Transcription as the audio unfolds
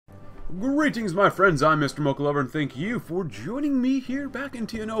Greetings, my friends, I'm Mr. Mocha Lover, and thank you for joining me here back in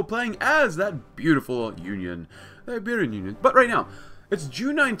TNO playing as that beautiful Union, the Iberian Union. But right now, it's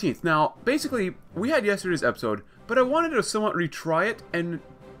June 19th. Now, basically, we had yesterday's episode, but I wanted to somewhat retry it and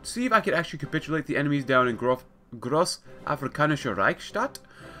see if I could actually capitulate the enemies down in Gross Afrikanische Reichsstadt,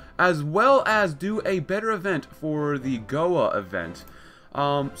 as well as do a better event for the Goa event.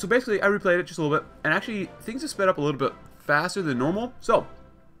 So basically, I replayed it just a little bit, and actually, things have sped up a little bit faster than normal. So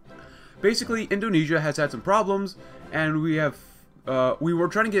basically, Indonesia has had some problems, and we were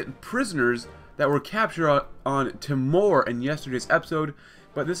trying to get prisoners that were captured on Timor in yesterday's episode,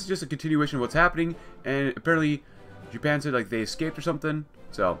 but this is just a continuation of what's happening, and apparently Japan said like they escaped or something.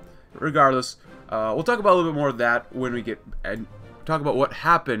 So regardless, we'll talk about a little bit more of that when we get and talk about what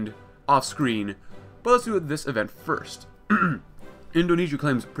happened off screen, but let's do this event first. Indonesia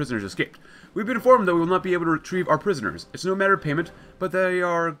claims prisoners escaped. We've been informed that we will not be able to retrieve our prisoners. It's no matter of payment, but they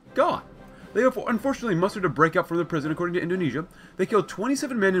are gone. They have unfortunately mustered a breakout from the prison, according to Indonesia. They killed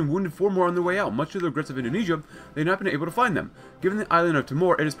 27 men and wounded 4 more on their way out. Much to the regrets of Indonesia, they've not been able to find them. Given the island of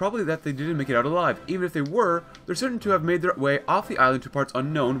Timor, it is probably that they didn't make it out alive. Even if they were, they're certain to have made their way off the island to parts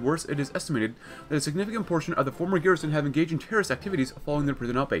unknown. Worse, it is estimated that a significant portion of the former garrison have engaged in terrorist activities following their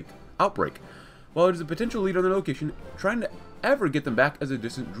prison outbreak. While it is a potential lead on their location, trying to ever get them back as a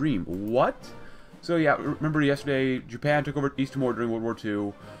distant dream. What? So yeah, remember yesterday, Japan took over East Timor during World War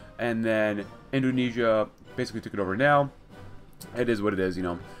II, and then Indonesia basically took it over now. It is what it is, you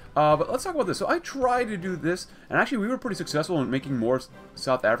know. But let's talk about this. So I tried to do this, and actually we were pretty successful in making more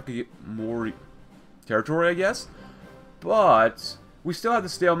South Africa get more territory, I guess. But we still had the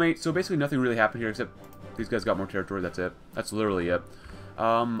stalemate, so basically nothing really happened here except these guys got more territory, that's it. That's literally it.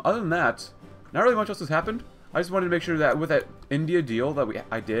 Other than that, not really much else has happened. I just wanted to make sure that with that India deal that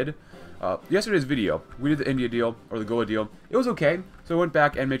I did, yesterday's video, we did the India deal, or the Goa deal. It was okay, so I went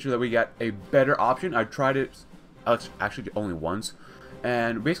back and made sure that we got a better option. I tried it, actually only once,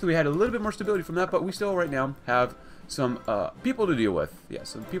 and basically we had a little bit more stability from that, but we still right now have some people to deal with. Yeah,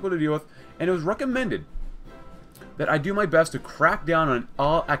 some people to deal with, and it was recommended that I do my best to crack down on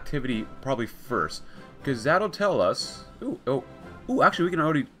all activity probably first, because that'll tell us, ooh, actually we can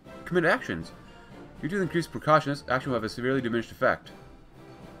already commit actions. Due to the increased precautions, action will have a severely diminished effect.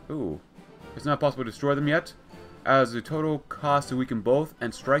 Ooh. It's not possible to destroy them yet, as the total cost to weaken both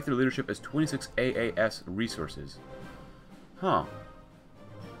and strike their leadership is 26 AAS resources. Huh.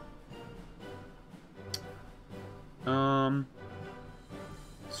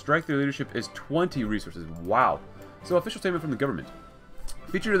 Strike their leadership is 20 resources. Wow. So, official statement from the government.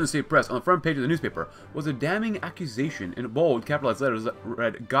 Featured in the state press on the front page of the newspaper was a damning accusation in bold, capitalized letters that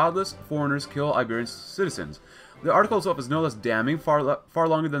read, "Godless foreigners kill Iberian citizens." The article itself is no less damning, far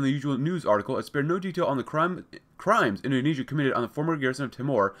longer than the usual news article. It spared no detail on the crimes Indonesia committed on the former garrison of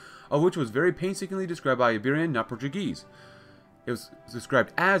Timor, of which was very painstakingly described by Iberian, not Portuguese. It was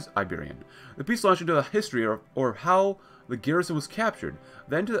described as Iberian. The piece launched into the history or how the garrison was captured,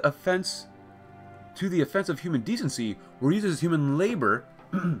 then to the offense of human decency were used as human labor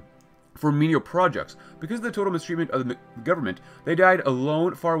for menial projects. Because of the total mistreatment of the government, they died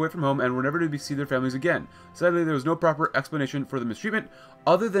alone, far away from home, and were never to see their families again. Sadly, there was no proper explanation for the mistreatment,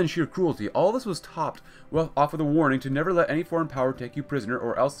 other than sheer cruelty. All this was topped off with a warning to never let any foreign power take you prisoner,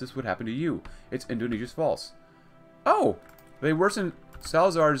 or else this would happen to you. It's Indonesia's fault. Oh! They worsened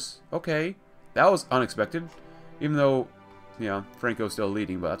Salazar's... Okay. That was unexpected. Even though, you know, Franco's still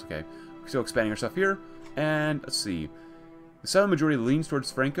leading, but that's okay. Still expanding our stuff here. And, let's see. The silent majority leans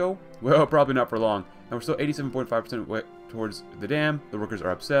towards Franco. Well, probably not for long. And we're still 87.5% towards the dam. The workers are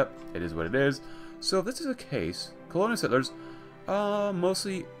upset. It is what it is. So if this is the case, colonial settlers,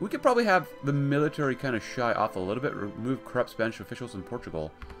 mostly, we could probably have the military kind of shy off a little bit. Remove corrupt Spanish officials in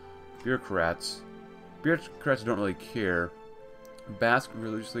Portugal. Bureaucrats. Bureaucrats don't really care. Basque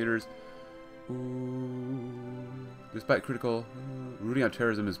religious leaders. Ooh. Despite critical, rooting out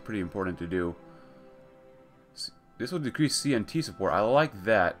terrorism is pretty important to do. This will decrease CNT support. I like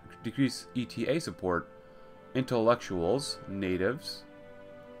that. Decrease ETA support. Intellectuals. Natives.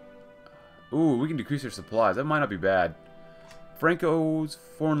 Ooh, we can decrease their supplies. That might not be bad. Franco's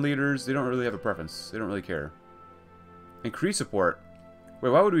foreign leaders, they don't really have a preference. They don't really care. Increase support. Wait,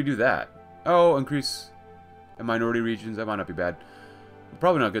 why would we do that? Oh, increase in minority regions. That might not be bad.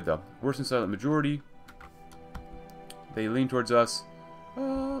 Probably not good, though. Worsen silent majority. They lean towards us.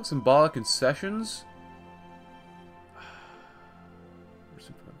 Symbolic concessions.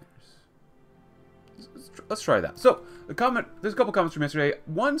 Let's try that. So, there's a couple comments from yesterday.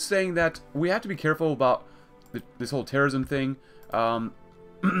 One saying that we have to be careful about this whole terrorism thing.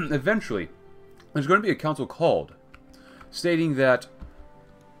 Eventually, there's going to be a council called stating that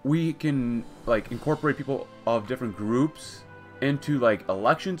we can, like, incorporate people of different groups into, like,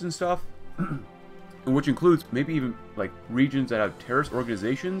 elections and stuff, which includes maybe even, like, regions that have terrorist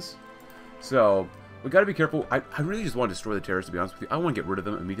organizations. So we gotta be careful. I really just want to destroy the terrorists, to be honest with you. I want to get rid of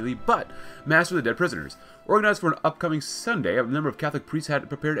them immediately, but Mass for the Dead Prisoners. Organized for an upcoming Sunday, a number of Catholic priests had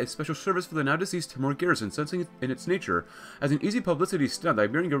prepared a special service for the now-deceased Timor garrison, sensing in its nature as an easy publicity stunt. The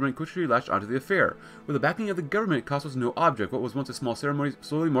Iberian government quickly latched onto the affair. With the backing of the government, cost was no object. What was once a small ceremony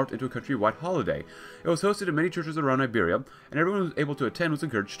slowly morphed into a countrywide holiday. It was hosted in many churches around Iberia, and everyone who was able to attend was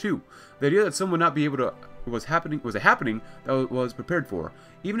encouraged too. The idea that some would not be able to was a happening that was prepared for.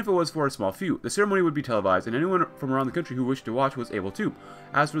 Even if it was for a small few, the ceremony would be televised, and anyone from around the country who wished to watch was able to.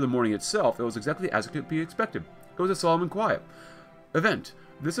 As for the morning itself, it was exactly as it could be expected. It was a solemn and quiet event.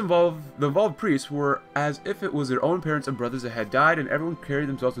 The involved priests were as if it was their own parents and brothers that had died, and everyone carried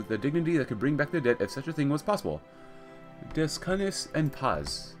themselves with the dignity that could bring back the dead if such a thing was possible. Descanse and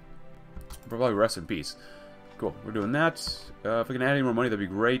paz. Probably rest in peace. Cool, we're doing that. If we can add any more money, that'd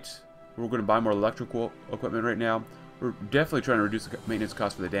be great. We're going to buy more electrical equipment right now. We're definitely trying to reduce the maintenance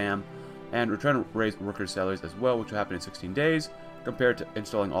cost for the dam. And we're trying to raise workers' salaries as well, which will happen in 16 days, compared to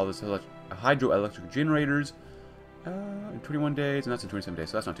installing all this hydroelectric generators in 21 days, and that's in 27 days,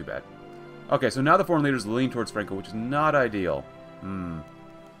 so that's not too bad. Okay, so now the foreign leaders lean towards Franco, which is not ideal.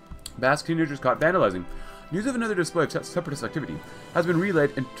 Basque teenagers caught vandalizing. News of another display of separatist activity has been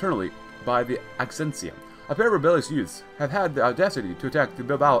relayed internally by the Accencia. A pair of rebellious youths have had the audacity to attack the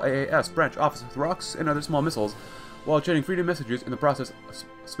Bilbao AAS branch office with rocks and other small missiles, while chanting freedom messages, in the process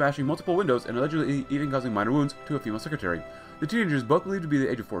smashing multiple windows and allegedly even causing minor wounds to a female secretary. The teenagers, both believed to be the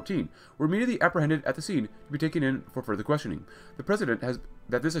age of 14, were immediately apprehended at the scene to be taken in for further questioning. The president has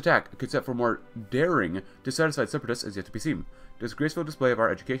that this attack could set for more daring, dissatisfied separatists is yet to be seen. Disgraceful display of our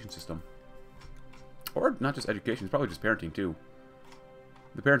education system. Or not just education, it's probably just parenting too.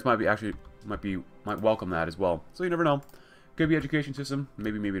 The parents might welcome that as well. So you never know. Could be education system,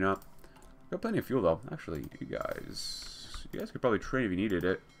 maybe not. Got plenty of fuel though. Actually, you guys could probably train if you needed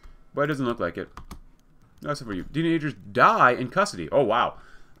it, but it doesn't look like it. No, except for you. Teenagers die in custody. Oh wow.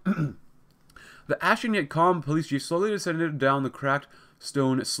 The ashen yet calm police chief slowly descended down the cracked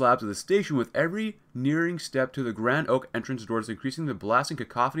stone slabs of the station with every nearing step to the Grand Oak entrance doors, increasing the blasting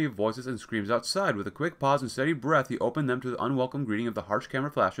cacophony of voices and screams outside. With a quick pause and steady breath, he opened them to the unwelcome greeting of the harsh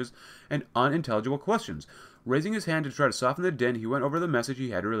camera flashes and unintelligible questions. Raising his hand to try to soften the din, he went over the message he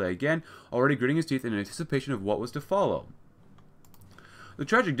had to relay again, already gritting his teeth in anticipation of what was to follow. The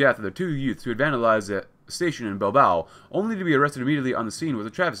tragic death of the two youths who had vandalized the station in Bilbao, only to be arrested immediately on the scene, was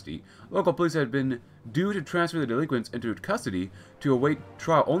a travesty. Local police had been due to transfer the delinquents into custody to await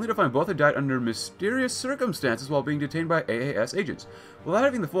trial, only to find both had died under mysterious circumstances while being detained by AAS agents. Without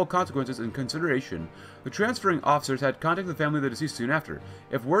having the full consequences in consideration, the transferring officers had contacted the family of the deceased soon after.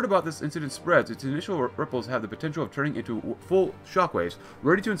 If word about this incident spreads, its initial ripples have the potential of turning into full shockwaves,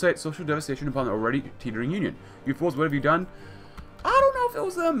 ready to incite social devastation upon the already teetering union. You fools, what have you done? I don't know if it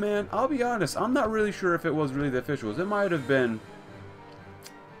was them, man. I'll be honest. I'm not really sure if it was really the officials. It might have been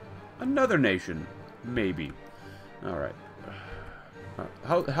another nation. Maybe. Alright.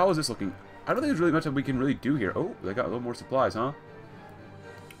 How is this looking? I don't think there's really much that we can really do here. Oh, they got a little more supplies, huh?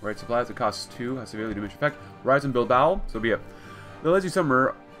 Right, supplies that cost 2. Has severely diminished effect. Rise in Bilbao. So be it. The lazy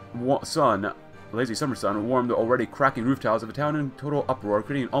summer sun warmed the already cracking roof tiles of a town in total uproar,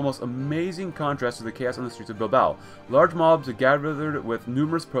 creating an almost amazing contrast to the chaos on the streets of Bilbao. Large mobs had gathered with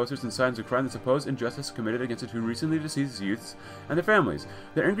numerous posters and signs of crime and supposed injustice committed against the two recently deceased youths and their families.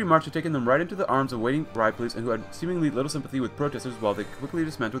 Their angry march had taken them right into the arms of waiting riot police, and who had seemingly little sympathy with protesters, while they quickly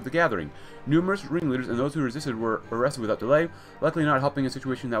dismantled the gathering. Numerous ringleaders and those who resisted were arrested without delay, likely not helping a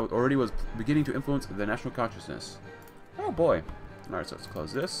situation that already was beginning to influence the national consciousness. Oh boy. Alright, so let's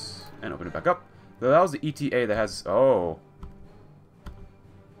close this and open it back up. So that was the ETA that has... Oh.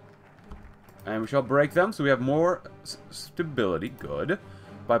 And we shall break them, so we have more stability. Good.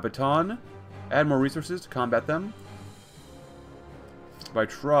 By baton. Add more resources to combat them. By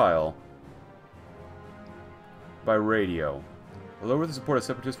trial. By radio. Lower the support of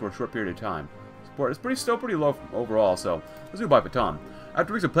separatists for a short period of time. Support is still pretty low overall, so let's do by baton.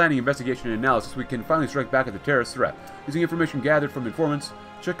 After weeks of planning, investigation, and analysis, we can finally strike back at the terrorist threat. Using information gathered from informants,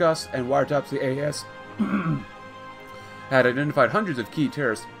 Chicas, and wiretaps, the AAS had identified hundreds of key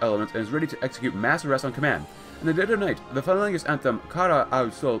terrorist elements and is ready to execute mass arrests on command. In the dead of night, the Falangist anthem Cara au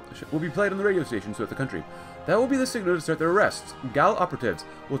Sol will be played on the radio stations throughout the country. That will be the signal to start their arrests. Gal operatives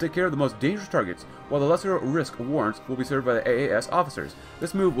will take care of the most dangerous targets, while the lesser risk warrants will be served by the AAS officers.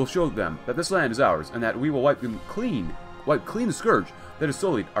 This move will show them that this land is ours, and that we will wipe clean the scourge that is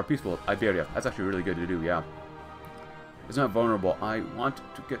sullied our peaceful Iberia. That's actually really good to do, yeah. is not vulnerable. I want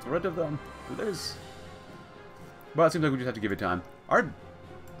to get rid of them. Please. But it seems like we just have to give it time. Our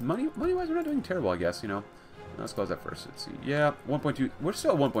money-wise, we're not doing terrible, I guess, you know. Let's close that first. Let's see. Yeah, 1.2. We're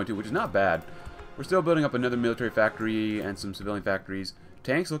still at 1.2, which is not bad. We're still building up another military factory and some civilian factories.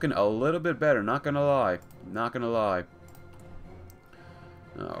 Tanks looking a little bit better, not gonna lie. Not gonna lie.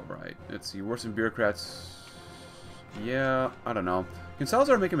 Alright, let's see. Worse than bureaucrats. Yeah, I don't know. Can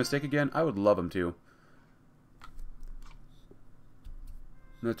Salazar make a mistake again? I would love him to.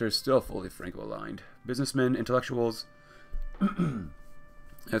 Military still fully Franco aligned. Businessmen, intellectuals.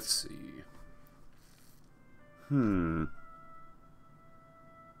 Let's see.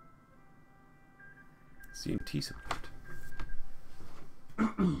 CNT support.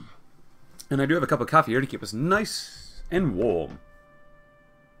 And I do have a cup of coffee here to keep us nice and warm.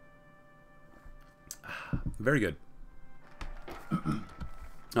 Very good.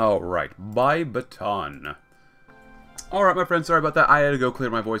 Alright, by baton. Alright, my friends, sorry about that. I had to go clear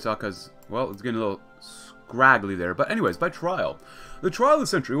my voice out because, well, it's getting a little scraggly there. But anyways, by trial. The trial of the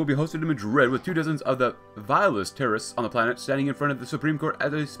century will be hosted in Madrid with 24 of the vilest terrorists on the planet standing in front of the Supreme Court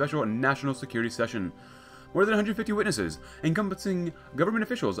at a special national security session. More than 150 witnesses, encompassing government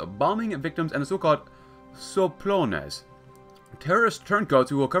officials, bombing victims, and the so-called soplones. Terrorist turncoats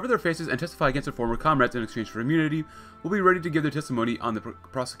who will cover their faces and testify against their former comrades in exchange for immunity will be ready to give their testimony on the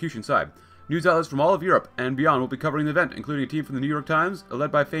prosecution side. News outlets from all of Europe and beyond will be covering the event, including a team from the New York Times,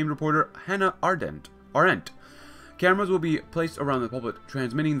 led by famed reporter Hannah Arendt. Cameras will be placed around the pulpit,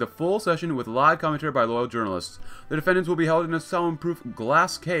 transmitting the full session with live commentary by loyal journalists. The defendants will be held in a soundproof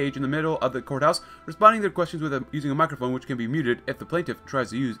glass cage in the middle of the courthouse, responding to their questions using a microphone which can be muted if the plaintiff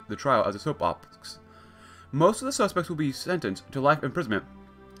tries to use the trial as a soap opera. Most of the suspects will be sentenced to life imprisonment,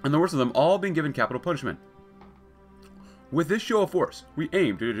 and the worst of them all being given capital punishment. With this show of force, we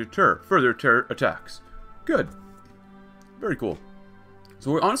aim to deter further terror attacks. Good. Very cool.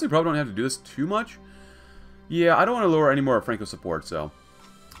 So we honestly probably don't have to do this too much. Yeah, I don't want to lower any more of Franco's support, so.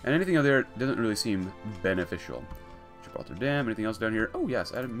 And anything out there doesn't really seem beneficial. Gibraltar Dam, anything else down here? Oh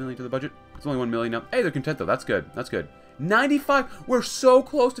yes, add $1 million to the budget. It's only $1 million now. Hey, they're content though, that's good, that's good. 95, we're so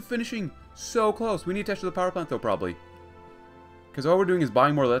close to finishing. So close. We need to attach to the power plant though, probably. Because all we're doing is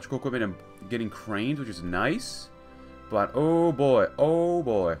buying more electrical equipment and getting cranes, which is nice. But, oh boy, oh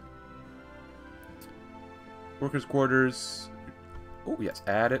boy. Workers' quarters. Oh yes,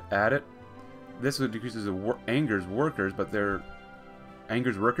 add it, add it. This decreases the angers workers, but they're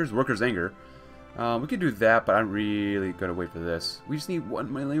angers workers, workers anger. We could do that, but I'm really gonna wait for this. We just need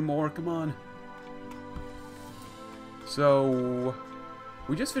 1 million more. Come on. So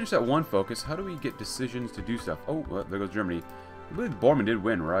we just finished that one focus. How do we get decisions to do stuff? Oh, well, there goes Germany. I believe Bormann did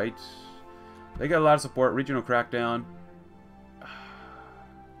win, right? They got a lot of support. Regional crackdown.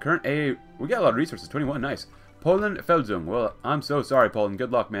 Current AA. We got a lot of resources. 21, nice. Poland Feldzung. Well, I'm so sorry, Poland.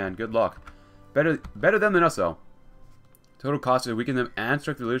 Good luck, man. Good luck. Better them than us, though. Total cost to weaken them and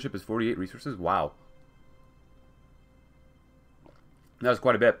strengthen leadership is 48 resources. Wow. That was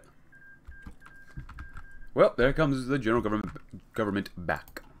quite a bit. Well, there comes the general government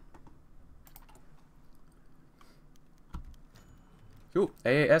back. Cool.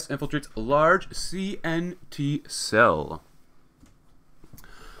 AAS infiltrates large CNT cell.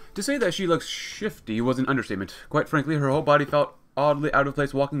 To say that she looks shifty was an understatement. Quite frankly, her whole body felt oddly out of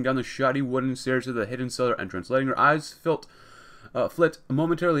place walking down the shoddy wooden stairs to the hidden cellar entrance. Letting her eyes flit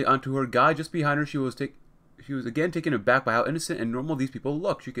momentarily onto her guy just behind her, she was again taken aback by how innocent and normal these people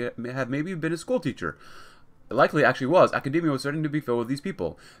look. She could have maybe been a schoolteacher. Likely actually was. Academia was starting to be filled with these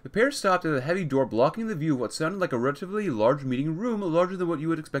people. The pair stopped at a heavy door blocking the view of what sounded like a relatively large meeting room, larger than what you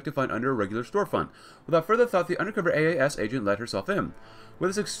would expect to find under a regular storefront. Without further thought, the undercover AAS agent let herself in. With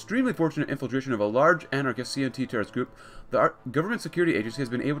this extremely fortunate infiltration of a large anarchist CNT terrorist group, the government security agency has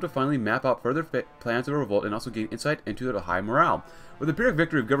been able to finally map out further plans of a revolt and also gain insight into the high morale. With the Pyrrhic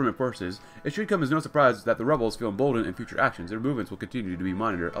victory of government forces, it should come as no surprise that the rebels feel emboldened in future actions. Their movements will continue to be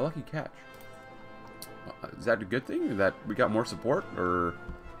monitored. A lucky catch. Is that a good thing? That we got more support? Or...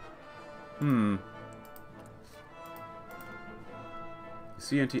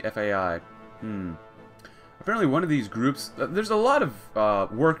 CNT FAI. Apparently one of these groups... there's a lot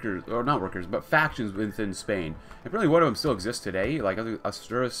of workers, or not workers, but factions within Spain. Apparently one of them still exists today, like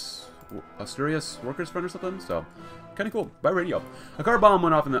Asturias Workers Front or something, so... kind of cool. By radio. A car bomb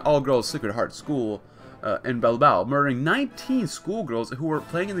went off in the all-girls Sacred Heart School in Bilbao, murdering 19 schoolgirls who were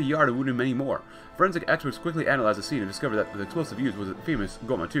playing in the yard and wounding many more. Forensic experts quickly analyzed the scene and discovered that the explosive used was the famous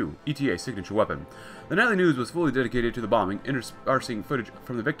Goma 2, ETA's signature weapon. The nightly news was fully dedicated to the bombing, interspersing footage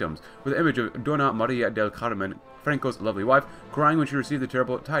from the victims, with an image of Dona Maria del Carmen, Franco's lovely wife, crying when she received the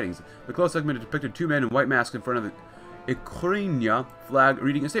terrible tidings. The closed segment depicted two men in white masks in front of Icrinia flag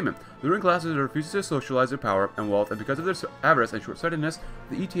reading a statement. The ruling classes refuse to socialize their power and wealth, and because of their avarice and short-sightedness,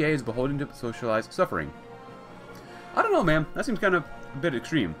 the ETA is beholden to socialize suffering. I don't know, man. That seems kind of a bit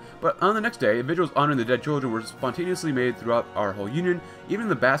extreme. But on the next day, vigils honoring the dead children were spontaneously made throughout our whole union, even in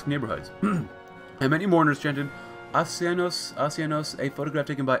the Basque neighborhoods. And many mourners chanted, Asianos, Asianos, a photograph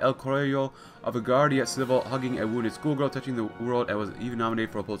taken by El Correo of a Guardia Civil hugging a wounded schoolgirl touching the world and was even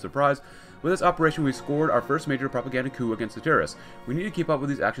nominated for a Pulitzer Prize. With this operation, we scored our first major propaganda coup against the terrorists. We need to keep up with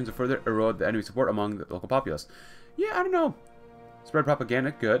these actions to further erode the enemy support among the local populace. Yeah, I don't know. Spread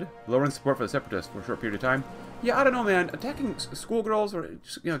propaganda, good. Lowering support for the separatists for a short period of time. Yeah, I don't know, man. Attacking schoolgirls or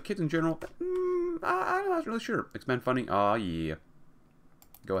just, kids in general, I'm not really sure. Expand funding, yeah.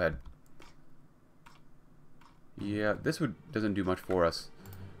 Go ahead. Yeah, this doesn't do much for us.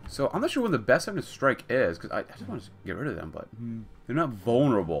 So I'm not sure when the best time to strike is, because I just want to get rid of them, but they're not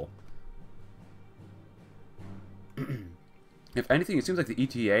vulnerable. If anything, it seems like the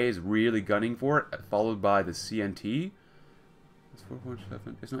ETA is really gunning for it, followed by the CNT. It's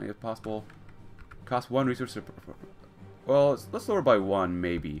 4.7. It's not yet possible. Cost 1 resource. Well, let's lower by 1,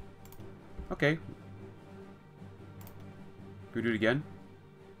 maybe. Okay. Can we do it again?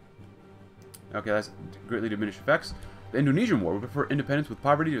 Okay, that's greatly diminished effects. The Indonesian War. We prefer independence with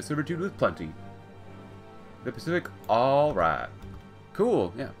poverty to servitude with plenty. The Pacific. Alright.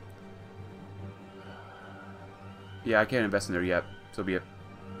 Cool, yeah. Yeah, I can't invest in there yet. So be it.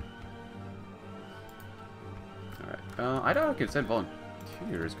 Alright. I don't know if I can send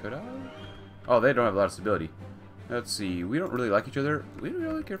volunteers, could I? Oh, they don't have a lot of stability. Let's see. We don't really like each other. We don't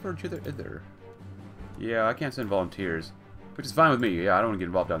really care for each other either. Yeah, I can't send volunteers. Which is fine with me. Yeah, I don't want to get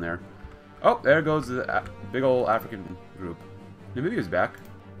involved down there. Oh, there goes the big old African group. Namibia's back.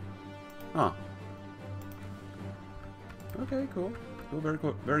 Huh. Okay, cool. Cool, very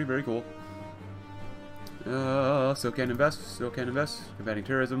cool. Very, very cool. Still can't invest. Still can't invest. Combating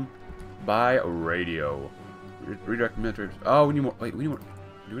terrorism. By radio. Redirect military. Oh, we need more. Wait, we need more.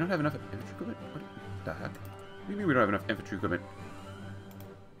 Do we not have enough infantry equipment? What the heck? What do you mean we don't have enough infantry equipment?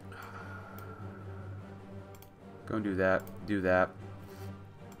 Go and do that. Do that.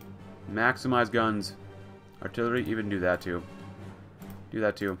 Maximize guns. Artillery, even do that too. Do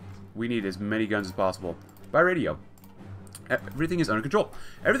that too. We need as many guns as possible. By radio. Everything is under control.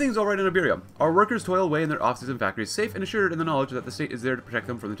 Everything is alright in Iberia. Our workers toil away in their offices and factories, safe and assured in the knowledge that the state is there to protect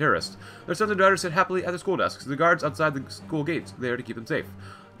them from the terrorists. Their sons and daughters sit happily at their school desks, the guards outside the school gates, there to keep them safe.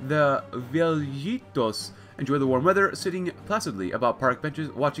 The viejitos enjoy the warm weather, sitting placidly about park benches,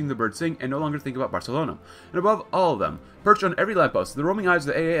 watching the birds sing, and no longer think about Barcelona. And above all of them, perched on every lamppost, the roaming eyes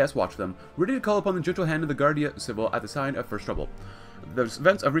of the AAS watch them, ready to call upon the gentle hand of the Guardia Civil at the sign of first trouble. The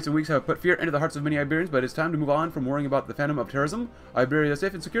events of recent weeks have put fear into the hearts of many Iberians, but it's time to move on from worrying about the phantom of terrorism. Iberia is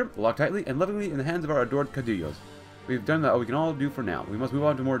safe and secure, locked tightly and lovingly in the hands of our adored caudillos. We've done that all we can all do for now. We must move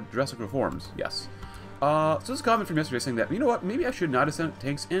on to more drastic reforms. Yes. So this is a comment from yesterday saying that, you know what, maybe I should not have sent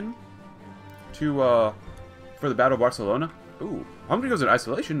tanks in to, for the Battle of Barcelona. Ooh, Hungary goes in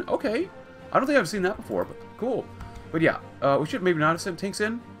isolation. Okay. I don't think I've seen that before, but cool. But yeah, we should maybe not have sent tanks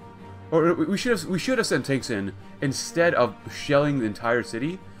in. Or we should have sent tanks in instead of shelling the entire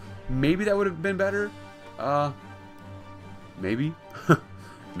city. Maybe that would have been better. Maybe.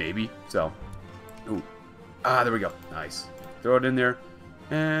 Maybe. So. Ooh. Ah, there we go. Nice. Throw it in there.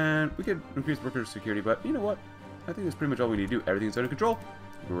 And we could increase worker security, but you know what? I think that's pretty much all we need to do. Everything's under control.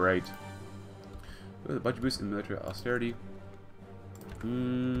 Great. The budget boost and military austerity.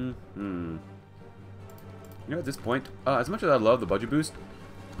 You know, at this point, as much as I love the budget boost,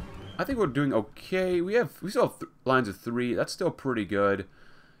 I think we're doing okay. We still have lines of 3. That's still pretty good.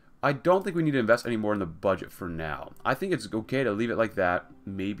 I don't think we need to invest any more in the budget for now. I think it's okay to leave it like that,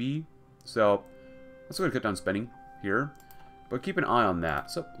 maybe. So let's go ahead and cut down spending here, but keep an eye on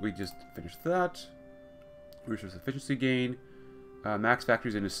that. So we just finished that. Resource efficiency gain, max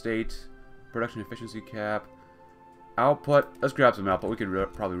factories in a state, production efficiency cap, output. Let's grab some output. We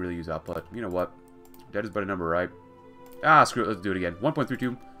could probably really use output. You know what? Dead is but a number, right? Ah, screw it. Let's do it again.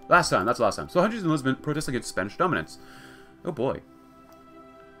 1.32. Last time. That's last time. So hundreds in Lisbon protest against Spanish dominance. Oh boy.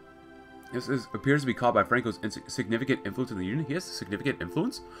 This appears to be caused by Franco's significant influence in the Union. He has significant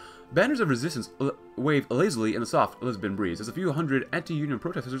influence? Banners of resistance wave lazily in the soft Lisbon breeze as a few hundred anti-Union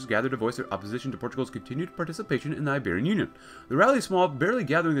protesters gather to voice their opposition to Portugal's continued participation in the Iberian Union. The rally is small, barely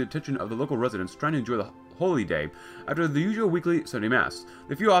gathering the attention of the local residents trying to enjoy the holy day after the usual weekly Sunday Mass.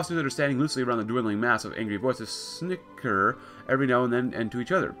 The few officers that are standing loosely around the dwindling mass of angry voices snicker every now and then and to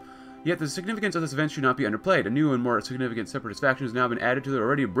each other. Yet the significance of this event should not be underplayed. A new and more significant separatist faction has now been added to the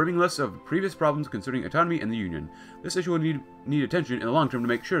already brimming list of previous problems concerning autonomy and the Union. This issue will need attention in the long term to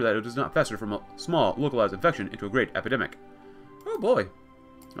make sure that it does not fester from a small, localized infection into a great epidemic. Oh boy.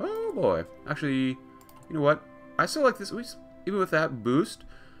 Oh boy. Actually, you know what? I still like this, even with that boost.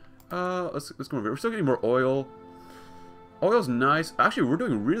 Let's go over here. We're still getting more oil. Oil's nice. Actually, we're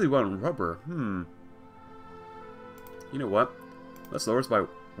doing really well on rubber. You know what? Let's lower this by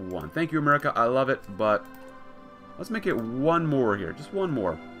 1. Thank you, America. I love it, but let's make it 1 more here. Just 1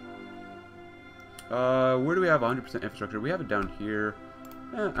 more. Where do we have 100% infrastructure? We have it down here.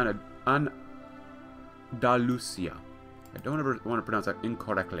 Andalusia. I don't ever want to pronounce that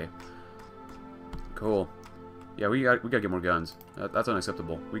incorrectly. Cool. Yeah, we gotta get more guns. That's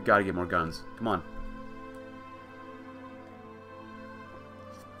unacceptable. We gotta get more guns. Come on.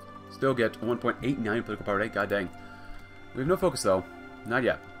 Still get 1.89 political power rate. God dang. We have no focus though. Not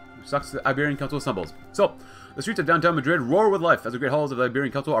yet. Sucks the Iberian Council assembles. So, the streets of downtown Madrid roar with life as the great halls of the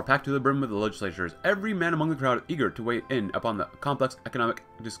Iberian Council are packed to the brim with the legislators. Every man among the crowd eager to weigh in upon the complex economic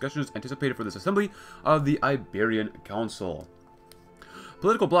discussions anticipated for this assembly of the Iberian Council.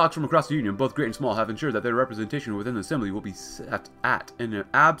 Political blocs from across the Union, both great and small, have ensured that their representation within the assembly will be set at an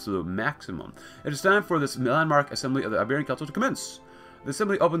absolute maximum. It is time for this landmark assembly of the Iberian Council to commence. The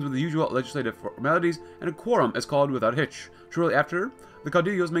assembly opens with the usual legislative formalities, and a quorum is called without a hitch. Shortly after, the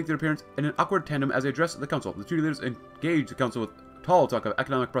caudillos make their appearance in an awkward tandem as they address the council. The two leaders engage the council with tall talk of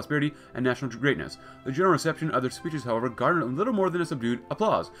economic prosperity and national greatness. The general reception of their speeches, however, garnered a little more than a subdued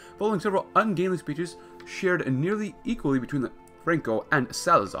applause. Following several ungainly speeches shared nearly equally between Franco and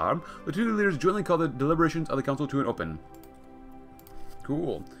Salazar, the two leaders jointly called the deliberations of the council to an open.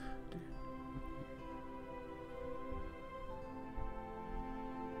 Cool.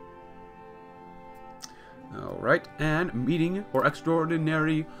 Alright, and meeting, or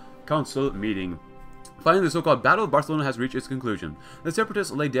extraordinary council meeting. Finally, the so-called Battle of Barcelona has reached its conclusion. The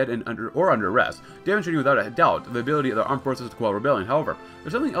separatists lay dead and under arrest, demonstrating without a doubt the ability of the armed forces to quell rebellion. However,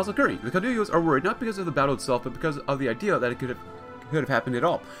 there's something else occurring. The caudillos are worried not because of the battle itself, but because of the idea that it could have happened at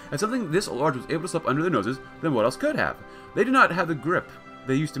all. And something this large was able to slip under their noses, then what else could have? They do not have the grip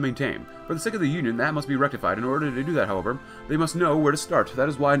they used to maintain. For the sake of the Union, that must be rectified. In order to do that, however, they must know where to start. That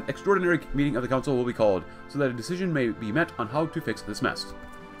is why an extraordinary meeting of the council will be called, so that a decision may be met on how to fix this mess.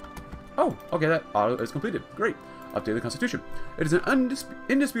 Oh, okay, that auto is completed. Great. Update the Constitution. It is an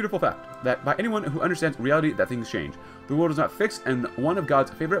indisputable fact that by anyone who understands reality that things change. The world is not fixed, and one of God's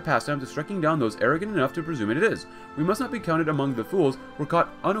favorite pastimes is striking down those arrogant enough to presume it is. We must not be counted among the fools who are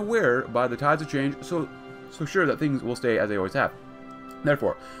caught unaware by the tides of change, so sure that things will stay as they always have.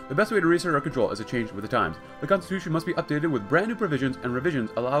 Therefore, the best way to reassert our control is to change with the times. The Constitution must be updated with brand new provisions and revisions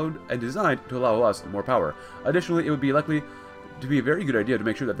allowed and designed to allow us more power. Additionally, it would be likely to be a very good idea to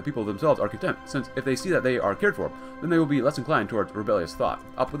make sure that the people themselves are content, since if they see that they are cared for, then they will be less inclined towards rebellious thought.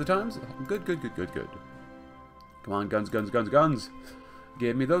 Up with the times? Good, good, good, good, good. Come on, guns, guns, guns, guns.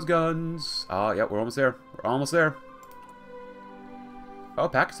 Give me those guns. Ah, yeah, we're almost there. We're almost there. Oh,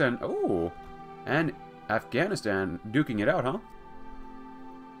 Pakistan. Oh, and Afghanistan duking it out, huh?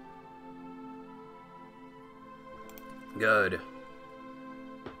 Good.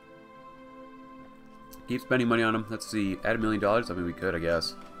 Keep spending money on them. Let's see. Add $1 million. I mean, we could, I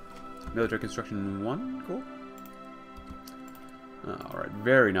guess. Military construction 1. Cool. Alright.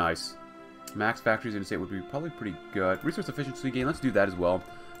 Very nice. Max factories in the state would be probably pretty good. Resource efficiency gain. Let's do that as well.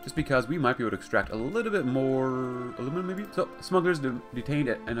 Just because we might be able to extract a little bit more aluminum, maybe? So, smugglers detained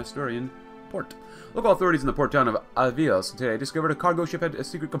at an Asturian port. Local authorities in the port town of Alvios today discovered a cargo ship had a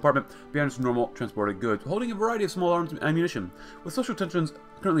secret compartment beyond its normal transported goods, holding a variety of small arms and ammunition. With social tensions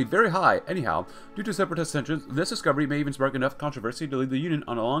currently very high, anyhow, due to separatist tensions, this discovery may even spark enough controversy to lead the Union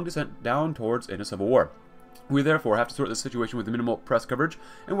on a long descent down towards a civil war. We therefore have to sort this situation with minimal press coverage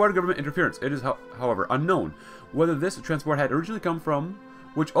and wider government interference. It is, however, unknown whether this transport had originally come from,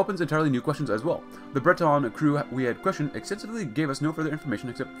 which opens entirely new questions as well. The Breton crew we had questioned extensively gave us no further information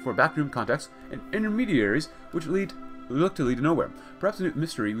except for backroom contacts and intermediaries, which look to lead to nowhere. Perhaps a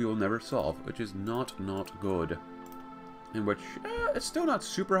mystery we will never solve, which is not good. In which, it's still not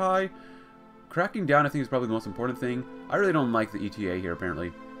super high. Cracking down, I think, is probably the most important thing. I really don't like the ETA here,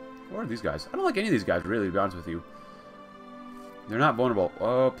 apparently. What are these guys? I don't like any of these guys, really, to be honest with you. They're not vulnerable.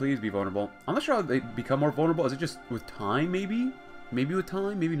 Oh, please be vulnerable. I'm not sure how they become more vulnerable. Is it just with time, maybe? Maybe with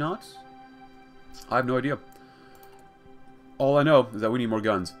time, maybe not. I have no idea. All I know is that we need more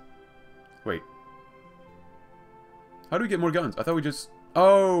guns. Wait. How do we get more guns? I thought we just...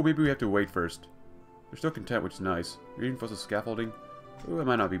 Oh, maybe we have to wait first. They're still content, which is nice. Reinforced with scaffolding. Ooh, it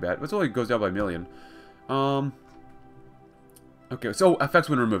might not be bad. It only goes down by 1 million. Okay, so effects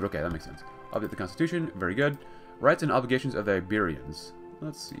when removed. Okay, that makes sense. Update the Constitution. Very good. Rights and obligations of the Iberians.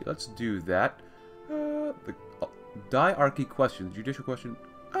 Let's see. Let's do that. The diarchy question. The judicial question.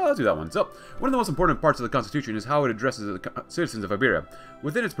 Oh, let's do that one. So, one of the most important parts of the Constitution is how it addresses the citizens of Iberia.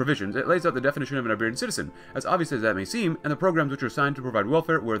 Within its provisions, it lays out the definition of an Iberian citizen, as obvious as that may seem, and the programs which are assigned to provide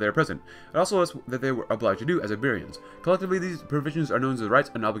welfare where they are present. It also lists that they were obliged to do as Iberians. Collectively, these provisions are known as the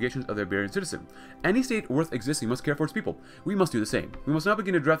rights and obligations of the Iberian citizen. Any state worth existing must care for its people. We must do the same. We must now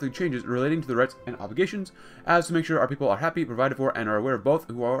begin to draft the changes relating to the rights and obligations, as to make sure our people are happy, provided for, and are aware of both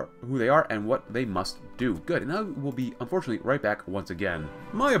who they are and what they must do. Good, and I will be, unfortunately, right back once again.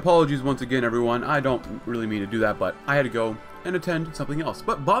 My apologies once again, everyone. I don't really mean to do that, but I had to go and attend something else.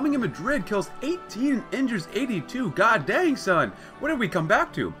 But bombing in Madrid kills 18 and injures 82. God dang, son. What did we come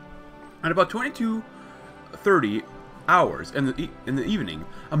back to? At about 22:30 hours in the evening,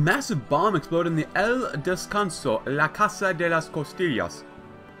 a massive bomb exploded in the El Descanso, La Casa de las Costillas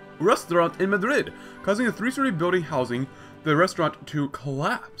restaurant in Madrid, causing a 3-story building housing the restaurant to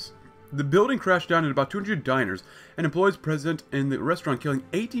collapse. The building crashed down at about 200 diners and employees present in the restaurant, killing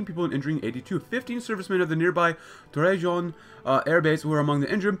 18 people and injuring 82. 15 servicemen of the nearby Torrejon air base were among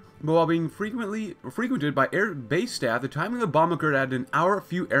the injured, but while being frequented by air base staff, the timing of the bomb occurred at an hour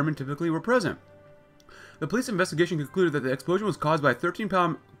few airmen typically were present. The police investigation concluded that the explosion was caused by a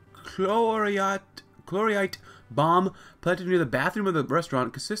 13-pound chlorite bomb planted near the bathroom of the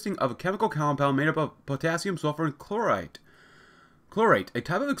restaurant, consisting of a chemical compound made up of potassium, sulfur, and chlorite. Chlorate, a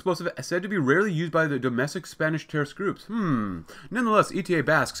type of explosive said to be rarely used by the domestic Spanish terrorist groups. Nonetheless, ETA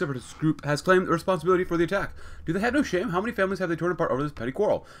Basque separatist group has claimed responsibility for the attack. Do they have no shame? How many families have they torn apart over this petty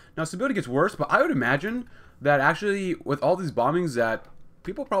quarrel? Now, stability gets worse, but I would imagine that actually, with all these bombings, that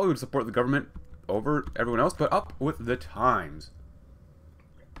people probably would support the government over everyone else, but up with the times.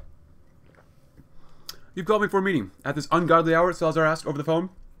 You've called me for a meeting. At this ungodly hour, Salazar asked over the phone.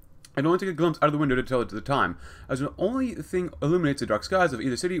 I'd only take a glimpse out of the window to tell it the time, as the only thing illuminates the dark skies of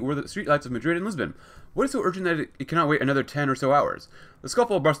either city were the streetlights of Madrid and Lisbon. What is so urgent that it cannot wait another 10 or so hours? The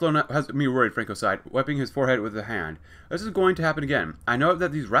scuffle of Barcelona has me worried, Franco sighed, wiping his forehead with a hand. This is going to happen again. I know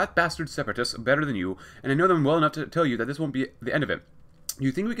that these rat bastard separatists better than you, and I know them well enough to tell you that this won't be the end of it. Do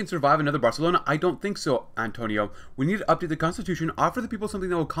you think we can survive another Barcelona? I don't think so, Antonio. We need to update the Constitution, offer the people something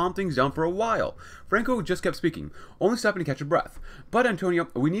that will calm things down for a while. Franco just kept speaking, only stopping to catch a breath. But, Antonio,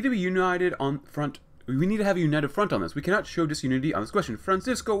 we need to be united on front. We need to have a united front on this. We cannot show disunity on this question.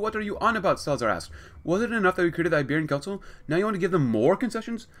 Francisco, what are you on about? Salazar asked. Wasn't it enough that we created the Iberian Council? Now you want to give them more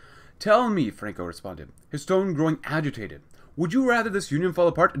concessions? Tell me, Franco responded, his tone growing agitated. Would you rather this union fall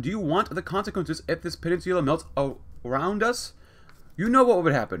apart? Do you want the consequences if this peninsula melts around us? You know what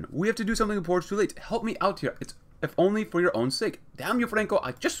would happen. We have to do something before it's too late. Help me out here. It's if only for your own sake. Damn you, Franco.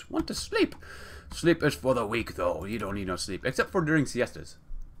 I just want to sleep. Sleep is for the weak, though. You don't need no sleep. Except for during siestas.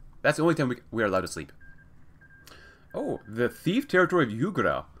 That's the only time we are allowed to sleep. Oh, the thief territory of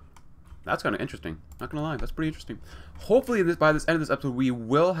Yugra. That's kind of interesting. Not going to lie. That's pretty interesting. Hopefully, by this end of this episode, we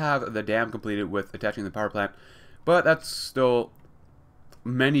will have the dam completed with attaching the power plant. But that's still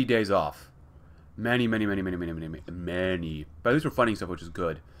many days off. Many. But at least we're funding stuff, which is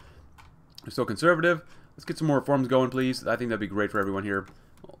good. We're still conservative. Let's get some more reforms going, please. I think that'd be great for everyone here.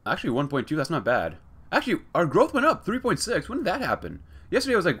 Actually, 1.2, that's not bad. Actually, our growth went up, 3.6. When did that happen?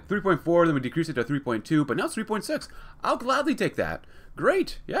 Yesterday it was like 3.4, then we decreased it to 3.2, but now it's 3.6. I'll gladly take that.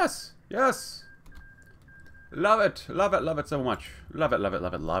 Great. Yes. Yes. Love it. Love it. Love it so much. Love it. Love it.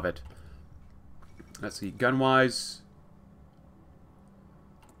 Love it. Love it. Let's see. Gun-wise.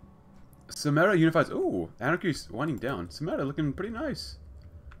 Samara unifies. Ooh, anarchy's winding down. Samara looking pretty nice.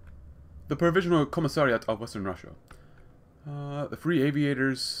 The Provisional Commissariat of Western Russia. The Free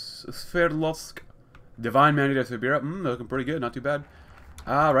Aviators. Sverdlovsk. Divine Mandate of Siberia. They're looking pretty good. Not too bad.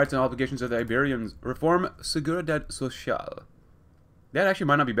 Rights and obligations of the Iberians. Reform Seguridad Social. That actually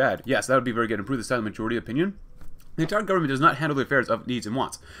might not be bad. Yes, that would be very good. Improve the silent majority opinion. The entire government does not handle the affairs of needs and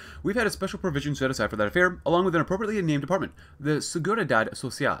wants. We've had a special provision set aside for that affair, along with an appropriately named department, the Seguridad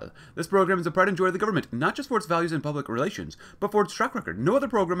Social. This program is a pride and joy of the government, not just for its values and public relations, but for its track record. No other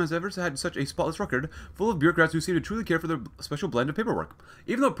program has ever had such a spotless record, full of bureaucrats who seem to truly care for the special blend of paperwork.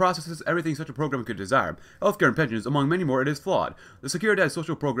 Even though it processes everything such a program could desire, healthcare and pensions, among many more, it is flawed. The Seguridad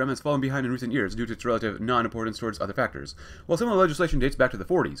Social program has fallen behind in recent years due to its relative non-importance towards other factors. While some of the legislation dates back to the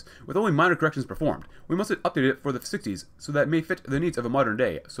 40s, with only minor corrections performed, we must update it for the 60s so that it may fit the needs of a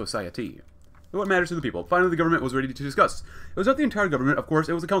modern-day society. what matters to the people. Finally, the government was ready to discuss. It was not the entire government, of course,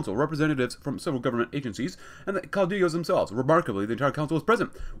 it was the council, representatives from several government agencies, and the caudillos themselves. Remarkably, the entire council was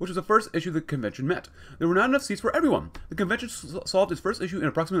present, which was the first issue the convention met. There were not enough seats for everyone. The convention solved its first issue in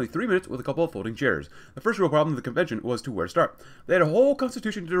approximately 3 minutes with a couple of folding chairs. The first real problem of the convention was to where to start. They had a whole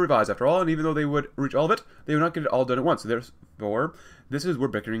constitution to revise, after all, and even though they would reach all of it, they would not get it all done at once. Therefore, this is where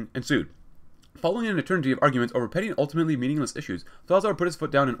bickering ensued. Following an eternity of arguments over petty and ultimately meaningless issues, Salazar put his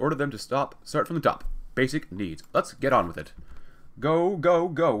foot down and ordered them to start from the top. Basic needs. Let's get on with it. Go, go,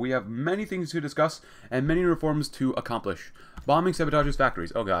 go. We have many things to discuss and many reforms to accomplish. Bombing sabotages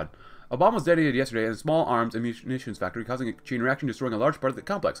factories. Oh god. A bomb was detonated yesterday in a small arms and munitions factory, causing a chain reaction, destroying a large part of the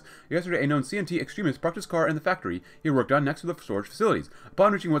complex. Yesterday, a known CNT extremist parked his car in the factory he worked on next to the storage facilities.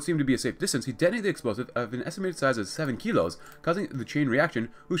 Upon reaching what seemed to be a safe distance, he detonated the explosive of an estimated size of 7 kilos, causing the chain reaction,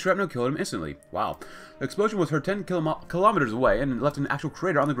 whose shrapnel killed him instantly. Wow. The explosion was heard 10 kilometers away and left an actual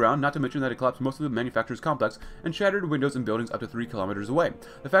crater on the ground, not to mention that it collapsed most of the manufacturer's complex and shattered windows and buildings up to 3 kilometers away.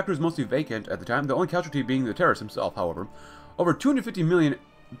 The factory was mostly vacant at the time, the only casualty being the terrorist himself, however. Over 250 million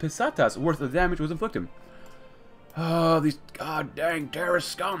pesetas worth of damage was inflicted. Oh, these god dang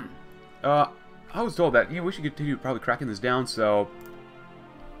terrorist scum. I was told that we should continue probably cracking this down, so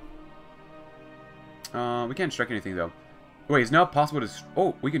we can't strike anything though. Wait, it's now possible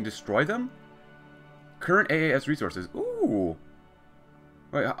to we can destroy them? Current AAS resources. Ooh.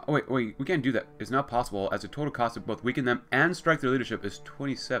 Wait, we can't do that. It's not possible, as the total cost of both weaken them and strike their leadership is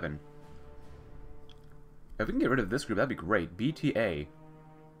 27. If we can get rid of this group, that'd be great. BTA.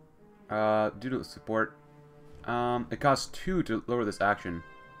 Due to support, it costs 2 to lower this action.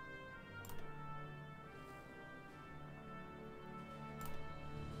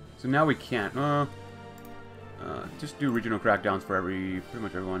 So now we can't. Just do regional crackdowns for pretty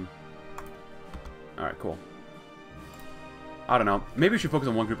much everyone. Alright, cool. I don't know. Maybe we should focus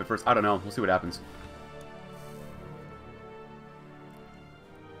on one group at first. I don't know. We'll see what happens.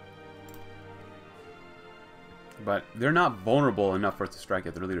 But they're not vulnerable enough for us to strike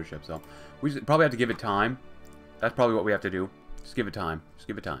at their leadership, so we probably have to give it time. That's probably what we have to do. Just give it time. Just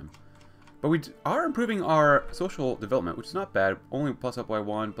give it time. But we are improving our social development, which is not bad. Only plus up by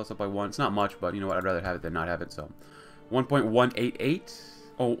 1, plus up by 1. It's not much, but you know what? I'd rather have it than not have it, so 1.188?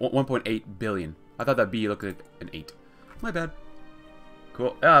 Oh, 1.8 billion. I thought that B looked like an 8. My bad.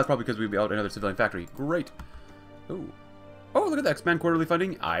 Cool. Yeah, that's probably because we built another civilian factory. Great. Ooh. Oh, look at that. Expand quarterly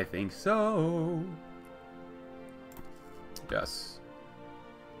funding. I think so. Yes.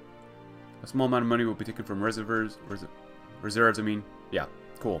 A small amount of money will be taken from reserves, I mean. Yeah,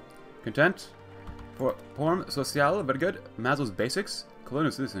 cool. Content. Form social, very good. Maslow's basics.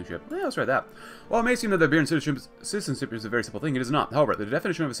 Colonial citizenship. Yeah, let's try that. While it may seem that the Iberian citizenship is a very simple thing, it is not. However, the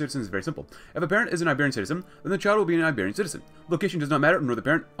definition of a citizen is very simple. If a parent is an Iberian citizen, then the child will be an Iberian citizen. Location does not matter, nor the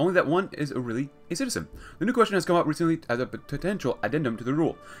parent, only that one is really a citizen. The new question has come up recently as a potential addendum to the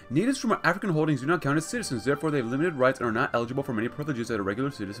rule. Natives from African holdings do not count as citizens, therefore they have limited rights and are not eligible for many privileges that a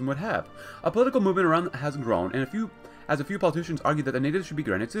regular citizen would have. A political movement around has grown, and a few politicians argue that the natives should be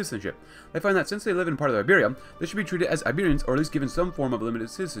granted citizenship. They find that since they live in part of Iberia, they should be treated as Iberians or at least given some form of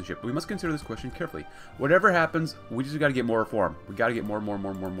limited citizenship. We must consider this question carefully. Whatever happens, we just gotta get more reform. We gotta get more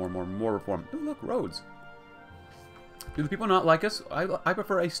reform. Ooh, look, roads. Do the people not like us? I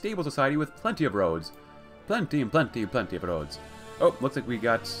prefer a stable society with plenty of roads. Plenty of roads. Oh, looks like we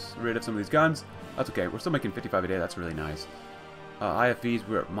got rid of some of these guns. That's okay. We're still making 55 a day. That's really nice. IFVs,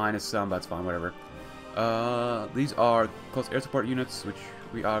 we're at minus some. That's fine, whatever. These are close air support units, which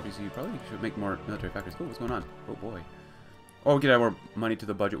we obviously probably should make more military factories. Oh, what's going on? Oh boy. Oh, we can add more money to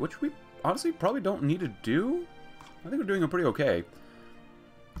the budget, which we honestly probably don't need to do. I think we're doing pretty okay.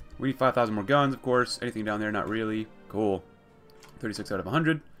 We need 5,000 more guns, of course. Anything down there? Not really. Cool. 36 out of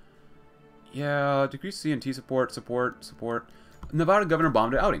 100. Yeah, decreased CNT support. Navarra governor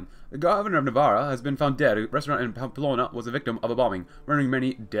bombed an outing. The governor of Navarra has been found dead. A restaurant in Pamplona was a victim of a bombing, rendering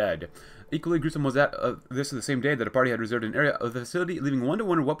many dead. Equally gruesome was that this is the same day that a party had reserved an area of the facility, leaving one to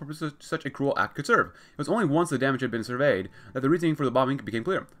wonder what purpose such a cruel act could serve. It was only once the damage had been surveyed that the reasoning for the bombing became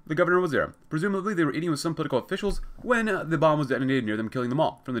clear. The governor was there. Presumably, they were eating with some political officials when the bomb was detonated near them, killing them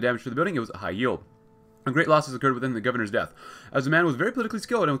all. From the damage to the building, it was a high yield. A great losses occurred within the governor's death, as the man was very politically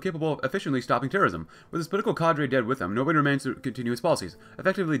skilled and was capable of efficiently stopping terrorism. With his political cadre dead with him, nobody remains to continue his policies.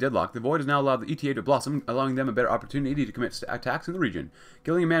 Effectively deadlocked, the void has now allowed the ETA to blossom, allowing them a better opportunity to commit attacks in the region.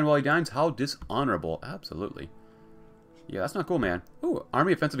 Killing a man while he dines? How dishonorable. Absolutely. Yeah, that's not cool, man. Ooh,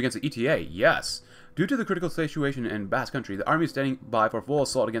 army offensive against the ETA. Yes. Due to the critical situation in Basque Country, the army is standing by for full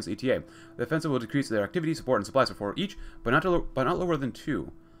assault against the ETA. The offensive will decrease their activity, support, and supplies for each, but not lower than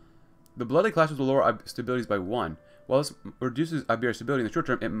 2. The bloody clashes will lower stabilities by 1. While this reduces Iberia's stability in the short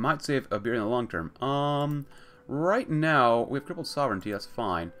term, it might save Iberia in the long term. Right now, we have crippled sovereignty, that's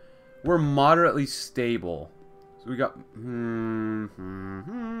fine. We're moderately stable. So we got...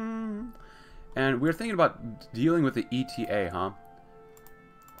 And we're thinking about dealing with the ETA, huh?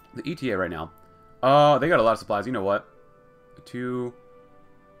 The ETA right now. They got a lot of supplies. You know what?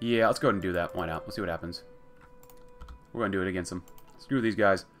 Yeah, let's go ahead and do that. Why not? Let's see what happens. We're going to do it against them. Screw these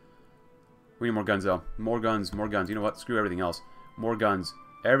guys. We need more guns, though. More guns, more guns. You know what? Screw everything else. More guns.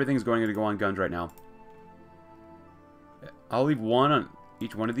 Everything's going to go on guns right now. I'll leave one on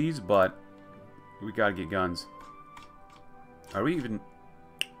each one of these, but we got to get guns. Are we even...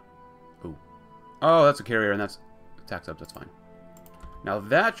 Ooh. Oh, that's a carrier, and that's tax up. That's fine. Now,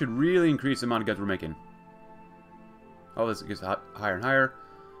 that should really increase the amount of guns we're making. Oh, this gets higher and higher.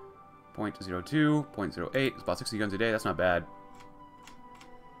 0.02, 0.08. It's about 60 guns a day. That's not bad.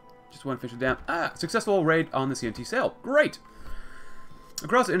 Just one fish down. Successful raid on the CNT sale. Great!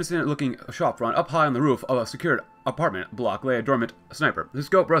 Across the innocent-looking shop front, up high on the roof of a secured apartment block, lay a dormant sniper, his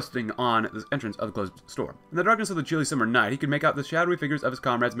scope resting on the entrance of the closed store. In the darkness of the chilly summer night, he could make out the shadowy figures of his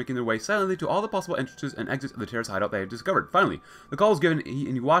comrades making their way silently to all the possible entrances and exits of the terrorist hideout they had discovered. Finally, the call was given,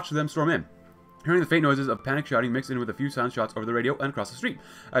 and he watched them storm in. Hearing the faint noises of panic shouting mixed in with a few silent shots over the radio and across the street.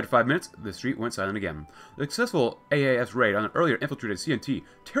 After 5 minutes, the street went silent again. The successful AAS raid on an earlier infiltrated CNT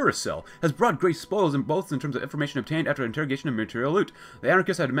terrorist cell has brought great spoils in both in terms of information obtained after interrogation and material loot. The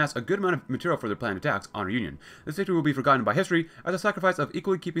anarchists had amassed a good amount of material for their planned attacks on our Union. This victory will be forgotten by history as a sacrifice of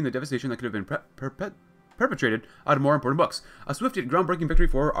equally keeping the devastation that could have been perpetrated out of more important books. A swift yet groundbreaking victory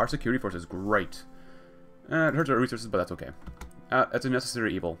for our security forces. Great. It hurts our resources, but that's okay. That's a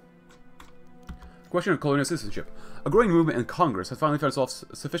necessary evil. Question of colonial citizenship. A growing movement in Congress has finally found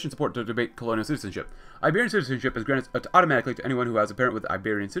sufficient support to debate colonial citizenship. Iberian citizenship is granted automatically to anyone who has a parent with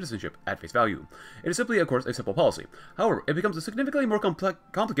Iberian citizenship at face value. It is simply, of course, a simple policy. However, it becomes significantly more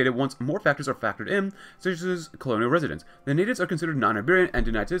complicated once more factors are factored in, such as colonial residence. The natives are considered non-Iberian and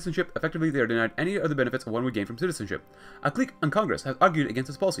denied citizenship. Effectively, they are denied any of the benefits one would gain from citizenship. A clique in Congress has argued against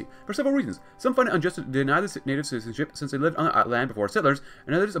this policy for several reasons. Some find it unjust to deny the native citizenship since they lived on the land before settlers,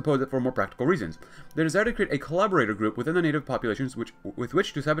 and others oppose it for more practical reasons. They desire to create a collaborator group within the native populations with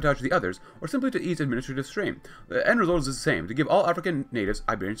which to sabotage the others, or simply to ease administrative strain. The end result is the same, to give all African natives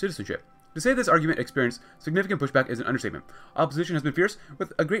Iberian citizenship. To say this argument experienced significant pushback is an understatement. Opposition has been fierce,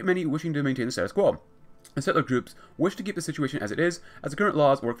 with a great many wishing to maintain the status quo. The settler groups wish to keep the situation as it is, as the current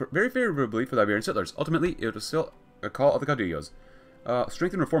laws work very favorably for the Iberian settlers. Ultimately, it is still a call of the caudillos.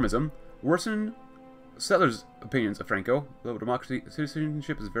 Strengthen reformism, worsen settlers' opinions of Franco. Low democracy,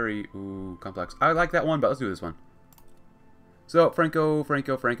 citizenship is very complex. I like that one, but let's do this one. So, Franco,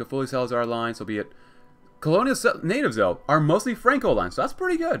 fully Salazar line, so be it. Colonial natives, though, are mostly Franco lines, so that's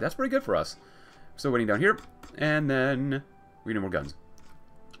pretty good. That's pretty good for us. So, waiting down here, and then we need more guns.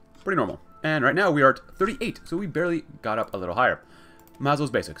 Pretty normal. And right now, we are at 38, so we barely got up a little higher.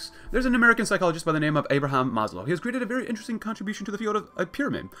 Maslow's basics. There's an American psychologist by the name of Abraham Maslow. He has created a very interesting contribution to the field of a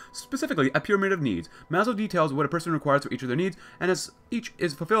pyramid, specifically a pyramid of needs. Maslow details what a person requires for each of their needs, and as each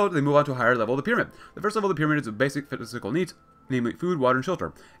is fulfilled, they move on to a higher level of the pyramid. The first level of the pyramid is of basic physical needs, namely food, water, and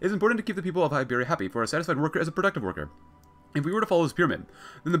shelter. It is important to keep the people of Iberia happy, for a satisfied worker is a productive worker. If we were to follow this pyramid,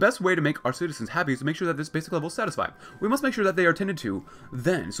 then the best way to make our citizens happy is to make sure that this basic level is satisfied. We must make sure that they are tended to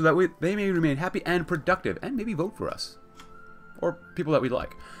then, so that they may remain happy and productive, and maybe vote for us. Or people that we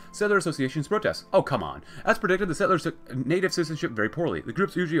like. Settler associations protest. Oh, come on. As predicted, the settlers took native citizenship very poorly. The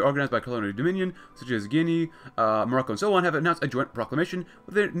groups usually organized by colonial dominion, such as Guinea, Morocco, and so on, have announced a joint proclamation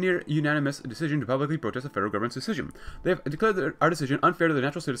with a near unanimous decision to publicly protest the federal government's decision. They have declared our decision unfair to the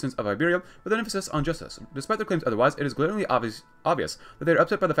natural citizens of Iberia, with an emphasis on justice. Despite their claims otherwise, it is glaringly obvious that they are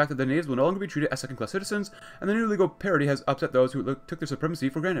upset by the fact that the natives will no longer be treated as second-class citizens, and the new legal parity has upset those who took their supremacy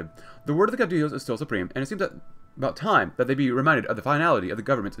for granted. The word of the caudillos is still supreme, and it seems that about time that they be reminded of the finality of the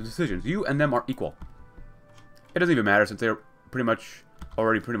government's decisions. You and them are equal. It doesn't even matter since they're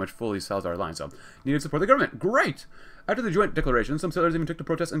already pretty much fully Salazar line, so need to support the government. Great! After the joint declaration, some settlers even took to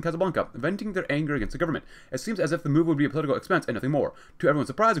protest in Casablanca, venting their anger against the government. It seems as if the move would be a political expense and nothing more. To everyone's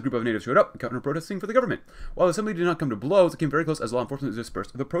surprise, a group of natives showed up, counter-protesting for the government. While the assembly did not come to blows, it came very close as law enforcement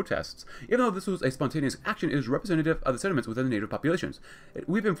dispersed the protests. Even though this was a spontaneous action, it is representative of the sentiments within the native populations.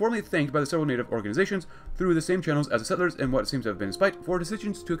 We've been formally thanked by the several native organizations through the same channels as the settlers in what seems to have been a spite for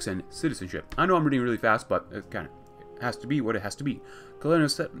decisions to extend citizenship. I know I'm reading really fast, but it kind of has to be what it has to be. Colonial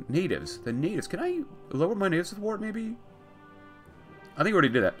natives. The natives. Can I lower my native support, maybe? I think we already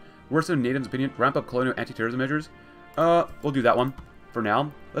did that. Worsen natives' opinion. Ramp up colonial anti-terrorism measures. We'll do that one for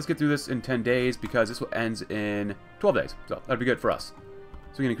now. Let's get through this in 10 days because this ends in 12 days. So that'd be good for us.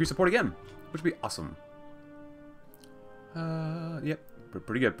 So we can increase support again, which would be awesome. Yep.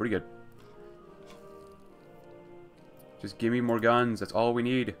 Pretty good, pretty good. Just give me more guns. That's all we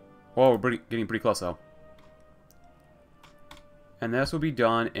need. Whoa, we're getting pretty close, though. And this will be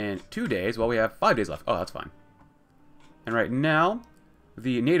done in 2 days. Well, we have 5 days left. Oh, that's fine. And right now,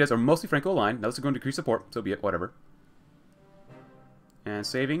 the natives are mostly Franco-aligned. Now this is going to increase support, so be it, whatever. And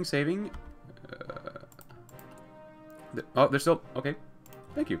saving. Oh, they're still... Okay.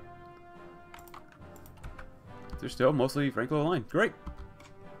 Thank you. They're still mostly Franco-aligned. Great.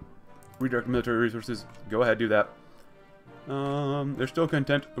 Redirect military resources. Go ahead, do that. They're still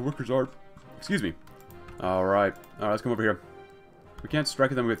content. The workers are... Excuse me. Alright. Alright, let's come over here. We can't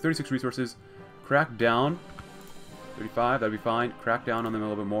strike at them. We have 36 resources. Crack down. 35, that'd be fine. Crack down on them a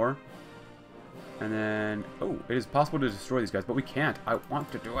little bit more. And then... Oh, it is possible to destroy these guys, but we can't. I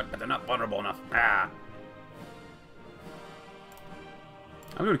want to do it, but they're not vulnerable enough. Ah!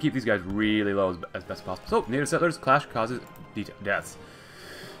 I'm going to keep these guys really low as best as possible. So, native settlers, clash causes deaths.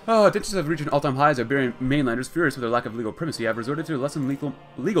 Oh, tensions have reached an all-time high as Iberian mainlanders, furious with their lack of legal primacy, have resorted to less than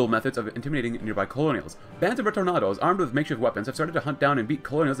legal methods of intimidating nearby colonials. Bands of retornados, armed with makeshift weapons, have started to hunt down and beat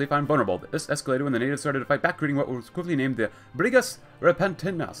colonials they find vulnerable. This escalated when the natives started to fight back, creating what was quickly named the Brigas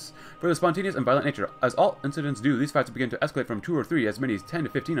Repentinas for their spontaneous and violent nature. As all incidents do, these fights begin to escalate from 2 or 3, as many as 10 to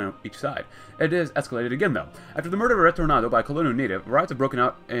 15 on each side. It is escalated again, though. After the murder of a retornado by a colonial native, riots have broken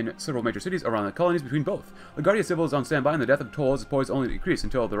out in several major cities around the colonies between both. The Guardia Civil is on standby, and the death of tolls is poised only to decrease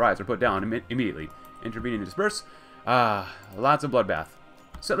until the riots are put down immediately. Intervene and disperse. Lots of bloodbath.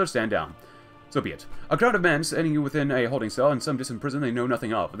 Settlers stand down. So be it. A crowd of men standing within a holding cell in some distant prison they know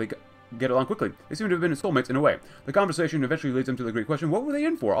nothing of. They get along quickly. They seem to have been soulmates in a way. The conversation eventually leads them to the great question, what were they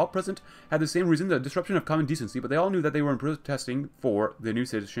in for? All present had the same reason, the disruption of common decency, but they all knew that they were protesting for the new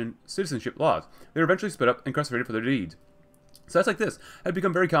citizenship laws. They were eventually split up and incarcerated for their deeds. Sites like this had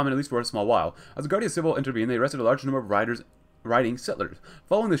become very common, at least for a small while. As the Guardia Civil intervened, they arrested a large number of riding settlers.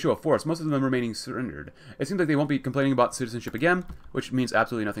 Following the show of force, most of them remaining surrendered. It seems like they won't be complaining about citizenship again, which means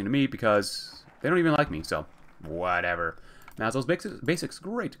absolutely nothing to me because they don't even like me, so whatever. Maslow's basics,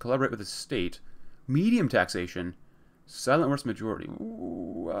 great. Collaborate with the state. Medium taxation. Silent worst majority.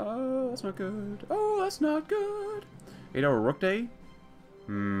 Ooh, that's not good. Oh, that's not good. 8-hour workday?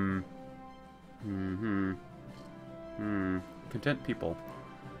 Content people.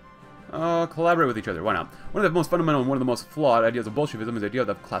 Collaborate with each other. Why not? One of the most fundamental and one of the most flawed ideas of Bolshevism is the idea of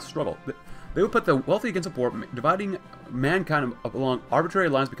the class struggle. They would put the wealthy against the poor, dividing mankind along arbitrary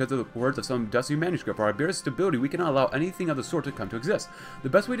lines because of the words of some dusty manuscript. For Iberia's stability, we cannot allow anything of the sort to come to exist. The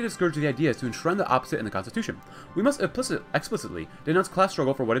best way to discourage the idea is to enshrine the opposite in the Constitution. We must explicitly denounce class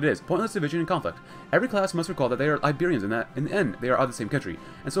struggle for what it is, pointless division and conflict. Every class must recall that they are Iberians and that, in the end, they are of the same country,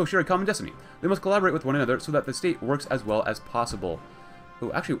 and so share a common destiny. They must collaborate with one another so that the state works as well as possible.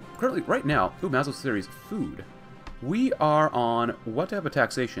 Oh, actually, currently, right now, Maslow's theory is food. We are on what type of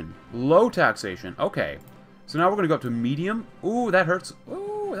taxation? Low taxation. Okay. So now we're going to go up to medium. Ooh, that hurts.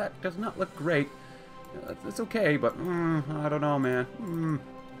 Ooh, that does not look great. It's okay, but I don't know, man.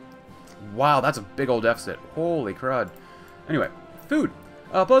 Wow, that's a big old deficit. Holy crud. Anyway, food.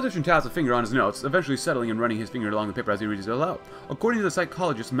 A politician taps a finger on his notes, eventually settling and running his finger along the paper as he reads it aloud. According to the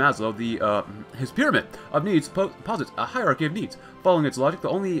psychologist Maslow, his pyramid of needs posits a hierarchy of needs. Following its logic, the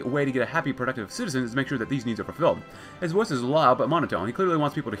only way to get a happy, productive citizen is to make sure that these needs are fulfilled. His voice is loud but monotone. He clearly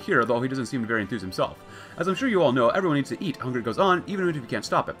wants people to hear, though he doesn't seem very enthused himself. As I'm sure you all know, everyone needs to eat. Hunger goes on, even if you can't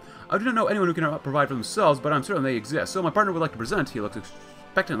stop it. I do not know anyone who can provide for themselves, but I'm certain they exist. So my partner would like to present. He looks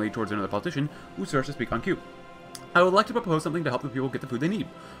expectantly towards another politician, who starts to speak on cue. I would like to propose something to help the people get the food they need,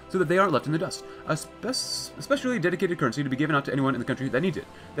 so that they aren't left in the dust. A specially dedicated currency to be given out to anyone in the country that needs it.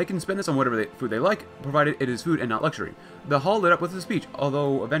 They can spend this on whatever food they like, provided it is food and not luxury. The hall lit up with his speech,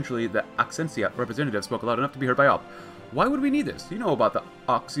 although eventually the Accencia representative spoke loud enough to be heard by all. Why would we need this? You know about the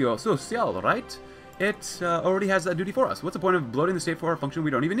Accio Social, right? It already has that duty for us. What's the point of bloating the state for a function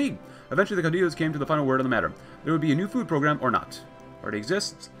we don't even need? Eventually the caudillos came to the final word on the matter. There would be a new food program or not. Already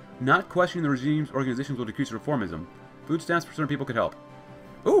exists. Not questioning the regime's organizations will decrease reformism. Food stamps for certain people could help.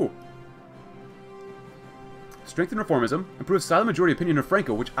 Ooh! Strengthen reformism. Improve silent majority opinion of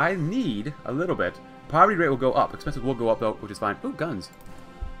Franco, which I need a little bit. Poverty rate will go up. Expenses will go up, though, which is fine. Ooh, guns.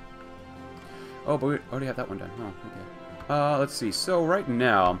 Oh, but we already have that one done. Oh, okay. Let's see. So, right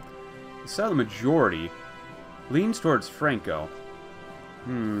now, the silent majority leans towards Franco.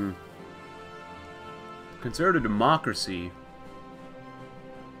 Conservative democracy.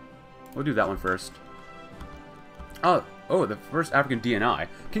 We'll do that one first. Oh, Oh, the first African DNI.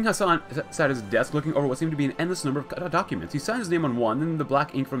 King Hassan sat at his desk looking over what seemed to be an endless number of documents. He signed his name on one, then the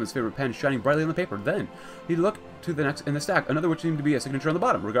black ink from his favorite pen shining brightly on the paper. Then he looked to the next in the stack, another which seemed to be a signature on the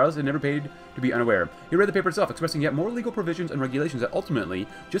bottom. Regardless, it never paid to be unaware. He read the paper itself, expressing yet more legal provisions and regulations that ultimately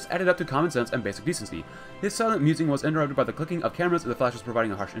just added up to common sense and basic decency. His silent musing was interrupted by the clicking of cameras and the flashes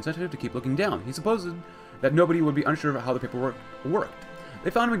providing a harsh incentive to keep looking down. He supposed that nobody would be unsure of how the paperwork worked. They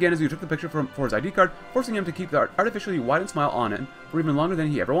found him again as he took the picture for his ID card, forcing him to keep the artificially widened smile on it for even longer than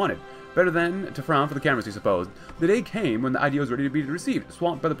he ever wanted. Better than to frown for the cameras, he supposed. The day came when the ID was ready to be received.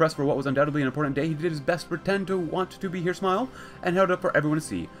 Swamped by the press for what was undoubtedly an important day, he did his best to pretend to want to be here smile, and held it up for everyone to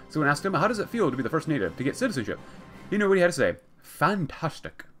see. Someone asked him, how does it feel to be the first native to get citizenship? He knew what he had to say.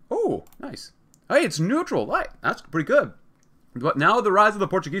 Fantastic. Oh, nice. Hey, it's neutral. Right. That's pretty good. But now the rise of the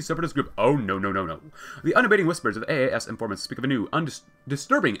Portuguese separatist group. Oh, no, no, no, no. The unabating whispers of AAS informants speak of a new,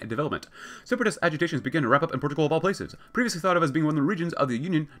 disturbing development. Separatist agitations begin to wrap up in Portugal of all places. Previously thought of as being one of the regions of the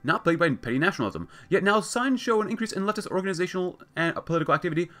Union not plagued by petty nationalism. Yet now signs show an increase in leftist organizational and political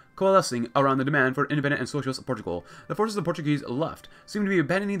activity coalescing around the demand for independent and socialist Portugal. The forces of the Portuguese left seem to be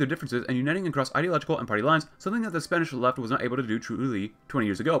abandoning their differences and uniting across ideological and party lines, something that the Spanish left was not able to do truly 20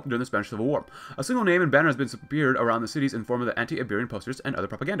 years ago during the Spanish Civil War. A single name and banner has been appeared around the cities in form of the anti-Iberian posters and other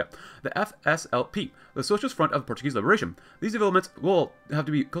propaganda. The FSLP, the Socialist Front of Portuguese Liberation. These developments will have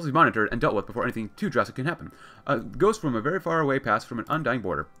to be closely monitored and dealt with before anything too drastic can happen. Goes from a very far away past from an undying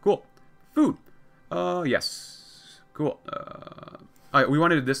border. Cool. Food. Yes. Cool. Alright, we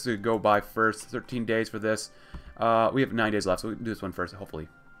wanted this to go by first. 13 days for this. We have 9 days left, so we can do this one first, hopefully.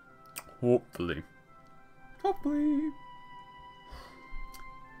 Hopefully. Hopefully.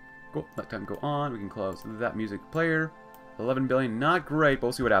 Cool. Let time go on. We can close that music player. 11 billion, not great, but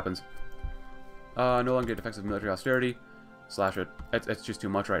we'll see what happens. No longer get defensive military austerity. Slash it. It's just too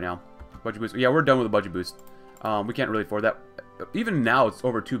much right now. Budget boost. Yeah, we're done with the budget boost. We can't really afford that. Even now, it's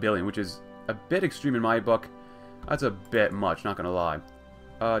over 2 billion, which is a bit extreme in my book. That's a bit much, not gonna lie.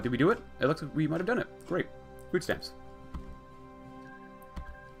 Did we do it? It looks like we might have done it. Great. Food stamps.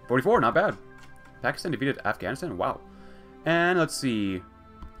 44, not bad. Pakistan defeated Afghanistan? Wow. And let's see.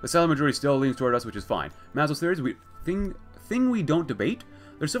 The silent majority still leans toward us, which is fine. Maslow's theories, thing we don't debate.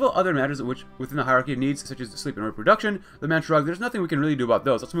 There's several other matters which, within the hierarchy of needs, such as sleep and reproduction. The man shrugged. There's nothing we can really do about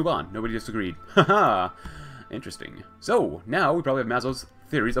those. Let's move on. Nobody disagreed. Haha. Interesting. So, now we probably have Maslow's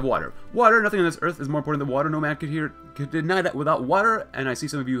theories of water. Water, nothing on this earth is more important than water. No man could deny that without water, and I see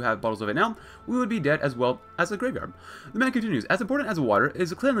some of you have bottles of it now, we would be dead as well as the graveyard. The man continues, as important as water is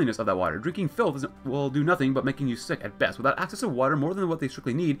the cleanliness of that water. Drinking filth will do nothing but making you sick at best. Without access to water more than what they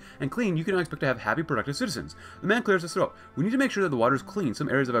strictly need and clean, you cannot expect to have happy, productive citizens. The man clears his throat. We need to make sure that the water is clean. Some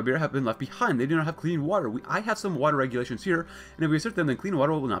areas of Iberia have been left behind. They do not have clean water. I have some water regulations here, and if we assert them, then clean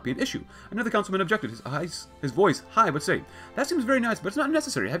water will not be an issue. Another councilman objected, his voice high but steady. That seems very nice, but it's not necessary.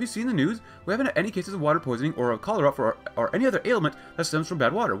 Have you seen the news? We haven't had any cases of water poisoning or of cholera or any other ailment that stems from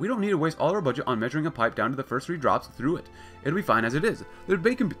bad water. We don't need to waste all our budget on measuring a pipe down to the first 3 drops through it. It'll be fine as it is. The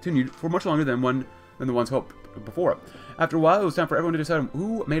debate continued for much longer than the ones hoped before. After a while, it was time for everyone to decide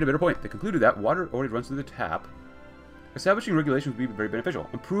who made a better point. They concluded that water already runs through the tap. Establishing regulations would be very beneficial.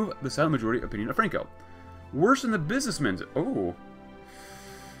 Improve the silent majority opinion of Franco. Worse than the businessmen's. Oh.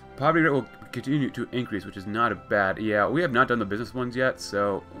 Poverty rate will continue to increase, which is not a bad. Yeah, we have not done the business ones yet,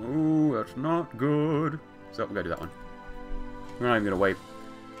 so ooh, that's not good. So we gotta do that one. We're not even gonna wait.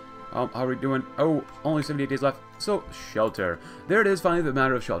 How are we doing? Oh, only 78 days left. So, shelter. There it is, finally, the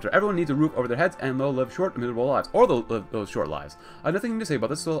matter of shelter. Everyone needs a roof over their heads, and they'll live short, miserable lives. Or they'll live those short lives. I have nothing to say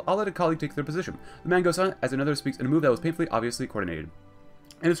about this, so I'll let a colleague take their position. The man goes on as another speaks in a move that was painfully, obviously coordinated.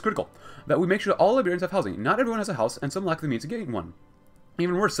 And it's critical that we make sure that all Iberians have housing. Not everyone has a house, and some lack the means of getting one.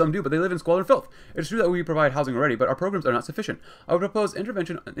 Even worse, some do, but they live in squalor and filth. It's true that we provide housing already, but our programs are not sufficient. I would propose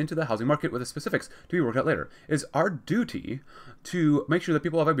intervention into the housing market with the specifics to be worked out later. It is our duty to make sure that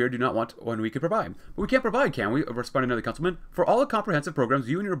people of Iberia do not want when we can provide. But we can't provide, can we? Responded another councilman. For all the comprehensive programs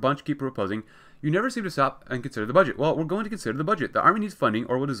you and your bunch keep proposing, you never seem to stop and consider the budget. Well, we're going to consider the budget. The army needs funding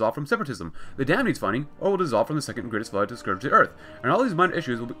or will dissolve from separatism. The dam needs funding or will dissolve from the second greatest flood to scourge the earth. And all these minor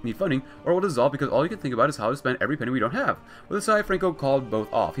issues will need funding or will dissolve because all you can think about is how to spend every penny we don't have. With a sigh, Franco called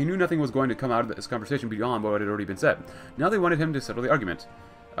both off. He knew nothing was going to come out of this conversation beyond what had already been said. Now they wanted him to settle the argument.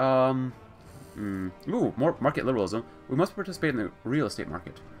 Ooh, more market liberalism. We must participate in the real estate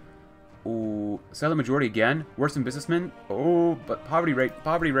market. Ooh, silent majority again. Worse than businessmen. Oh, but poverty rate.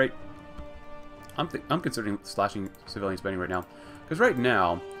 I'm considering slashing civilian spending right now. Because right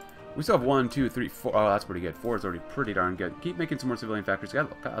now, we still have 1, 2, 3, 4. Oh, that's pretty good. 4 is already pretty darn good. Keep making some more civilian factories.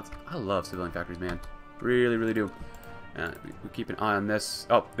 God, I love civilian factories, man. Really, really do. We keep an eye on this.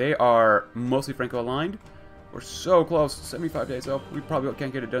 Oh, they are mostly Franco aligned. We're so close. 75 days, though. We probably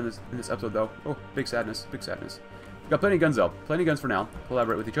can't get it done in this episode, though. Oh, big sadness. Big sadness. We've got plenty of guns, though. Plenty of guns for now.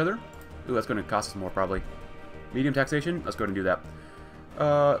 Collaborate with each other. Ooh, that's going to cost us more, probably. Medium taxation? Let's go ahead and do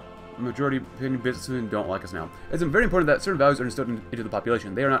that. Majority opinion businessmen don't like us now. It's very important that certain values are instilled into the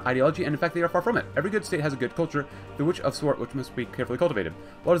population. They are not ideology, and in fact, they are far from it. Every good state has a good culture, the which must be carefully cultivated.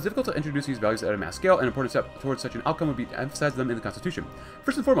 While it is difficult to introduce these values at a mass scale, an important step towards such an outcome would be to emphasize them in the Constitution.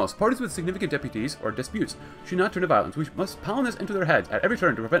 First and foremost, parties with significant deputies or disputes should not turn to violence. We must pound this into their heads at every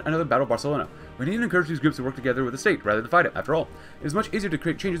turn to prevent another Battle of Barcelona. We need to encourage these groups to work together with the state rather than fight it. After all, it is much easier to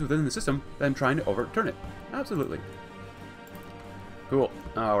create changes within the system than trying to overturn it. Absolutely. Cool.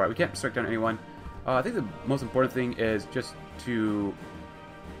 Alright, we can't strike down anyone. I think the most important thing is just to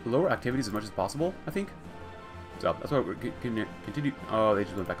lower activities as much as possible, I think. So, that's why we're going to continue. Oh, they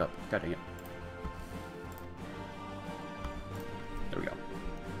just went back up. God dang it. There we go.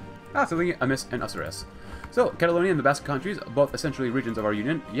 Ah, something amiss in Asturias. So, Catalonia and the Basque countries, both essentially regions of our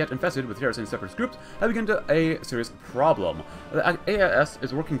union, yet infested with terrorist and separatist groups, have begun to a serious problem. The AIS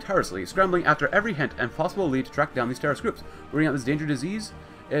is working tirelessly, scrambling after every hint and possible lead to track down these terrorist groups. Rooting out this dangerous disease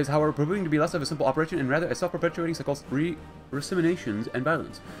is, however, proving to be less of a simple operation and rather a self-perpetuating cycle of recriminations and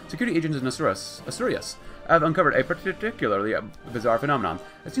violence. Security agents in Asturias have uncovered a particularly bizarre phenomenon.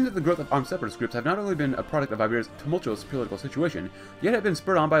 It seems that the growth of armed separatist groups have not only been a product of Iberia's tumultuous political situation, yet have been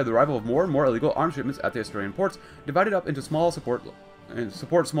spurred on by the arrival of more and more illegal arms shipments at the Asturian ports, divided up into small support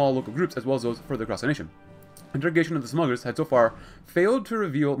small local groups as well as those further across the nation. Interrogation of the smugglers had so far failed to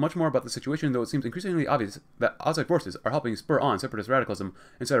reveal much more about the situation, though it seems increasingly obvious that outside forces are helping spur on separatist radicalism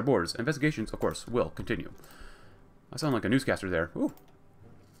inside our borders. Investigations, of course, will continue. I sound like a newscaster there. Ooh.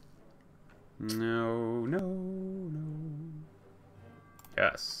 No, no, no.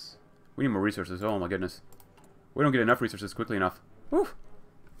 Yes. We need more resources. Oh my goodness. We don't get enough resources quickly enough. Whew.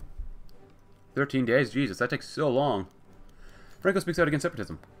 13 days? Jesus, that takes so long. Franco speaks out against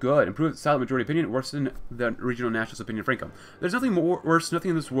separatism. Good. Improved silent majority opinion, worsen the regional nationalist opinion of Franco. There's nothing worse,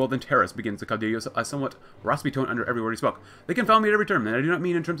 nothing in this world than terrorists, begins the caudillo, a somewhat raspy tone under every word he spoke. They confound me at every term, and I do not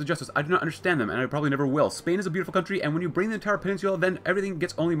mean in terms of justice. I do not understand them, and I probably never will. Spain is a beautiful country, and when you bring the entire peninsula, then everything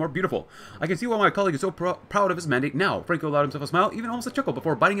gets only more beautiful. I can see why my colleague is so proud of his mandate now. Franco allowed himself a smile, even almost a chuckle,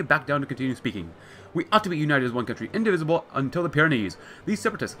 before biting it back down to continue speaking. We ought to be united as one country, indivisible until the Pyrenees. These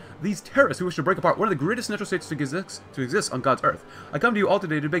separatists, these terrorists who wish to break apart one of the greatest natural states to exist on God's earth. I come to you all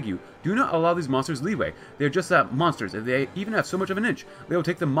today to beg you, do not allow these monsters leeway. They are just that, monsters. If they even have so much of an inch, they will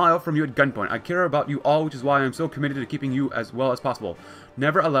take the mile from you at gunpoint. I care about you all, which is why I am so committed to keeping you as well as possible.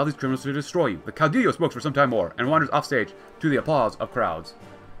 Never allow these criminals to destroy you. The caudillo spoke for some time more, and wanders off stage to the applause of crowds.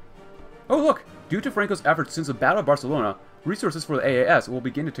 Oh look! Due to Franco's efforts since the Battle of Barcelona, resources for the AAS will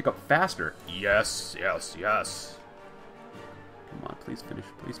begin to tick up faster. Yes, yes, yes. Come on, please finish,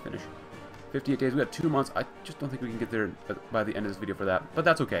 please finish. 58 days, we got 2 months. I just don't think we can get there by the end of this video for that. But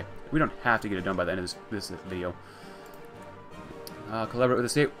that's okay. We don't have to get it done by the end of this video. Collaborate with the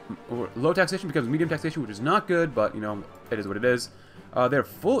state. Low taxation becomes medium taxation, which is not good, but, you know, it is what it is. They're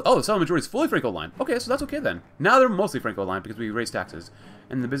full. Oh, the silent majority is fully Franco-aligned. Okay, so that's okay then. Now they're mostly Franco-aligned because we raise taxes.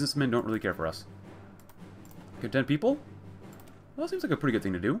 And the businessmen don't really care for us. Content people? Well, that seems like a pretty good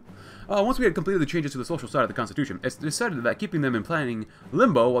thing to do. Once we had completed the changes to the social side of the Constitution, it's decided that keeping them in planning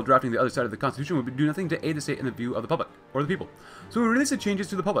limbo while drafting the other side of the Constitution would do nothing to aid the state in the view of the public, or the people. So we released the changes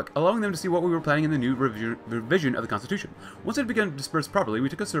to the public, allowing them to see what we were planning in the new revision of the Constitution. Once it began to disperse properly, we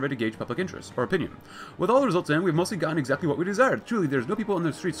took a survey to gauge public interest, or opinion. With all the results in, we've mostly gotten exactly what we desired. Truly, there's no people in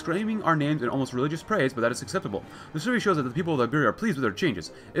the streets screaming our names in almost religious praise, but that is acceptable. The survey shows that the people of Iberia are pleased with our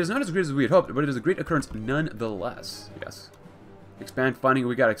changes. It is not as great as we had hoped, but it is a great occurrence nonetheless. Yes. Expand funding.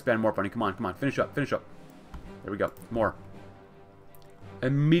 We gotta expand more funding. Come on, come on. Finish up, finish up. There we go. More.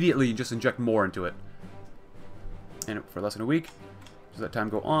 Immediately just inject more into it. And for less than a week. Just let time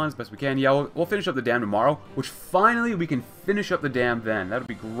go on as best we can. Yeah, we'll finish up the dam tomorrow. Which finally we can finish up the dam then. That would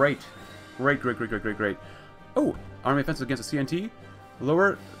be great. Great, great, great, great, great, great. Oh! Army offensive against the CNT.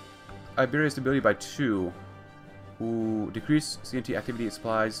 Lower Iberia stability by 2. Ooh. Decrease CNT activity and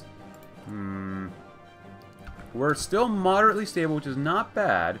supplies. We're still moderately stable, which is not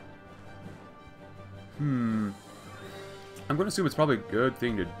bad. I'm going to assume it's probably a good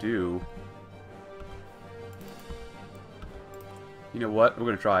thing to do. You know what? We're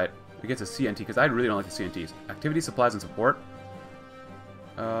going to try it. Against a CNT, because I really don't like the CNTs. Activity, supplies, and support.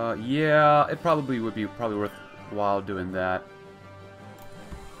 Yeah, it probably would be worthwhile doing that.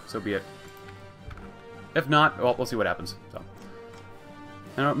 So be it. If not, well, we'll see what happens. So.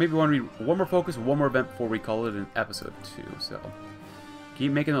 And maybe we want to read one more focus, one more event before we call it an episode 2. So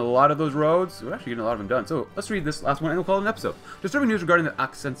keep making a lot of those roads. We're actually getting a lot of them done. So let's read this last one and we'll call it an episode. Disturbing news regarding the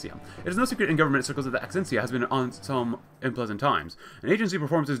Accentia. It is no secret in government circles that the Accentia has been on some unpleasant times. An agency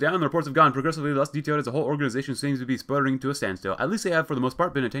performance is down, the reports have gone progressively less detailed as the whole organization seems to be sputtering to a standstill. At least they have, for the most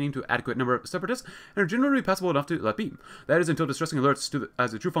part, been attaining to adequate number of separatists and are generally passable enough to let be. That is until distressing alerts to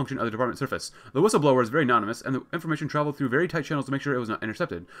as a true function of the department surface. The whistleblower is very anonymous, and the information traveled through very tight channels to make sure it was not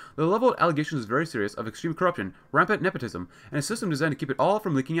intercepted. The level of allegations is very serious of extreme corruption, rampant nepotism, and a system designed to keep it all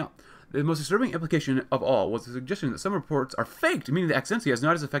from leaking out. The most disturbing implication of all was the suggestion that some reports are faked, meaning the Accentia is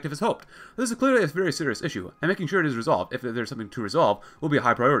not as effective as hoped. This is clearly a very serious issue, and making sure it is resolved, if there's something to resolve, will be a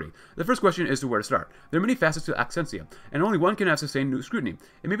high priority. The first question is to where to start. There are many facets to Accentia, and only one can have sustained new scrutiny.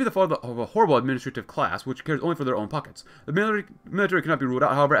 It may be the fault of a horrible administrative class, which cares only for their own pockets. The military cannot be ruled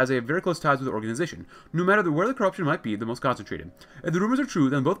out, however, as they have very close ties with the organization, no matter where the corruption might be the most concentrated. If the rumors are true,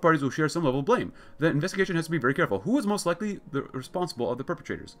 then both parties will share some level of blame. The investigation has to be very careful. Who is most likely the responsible of the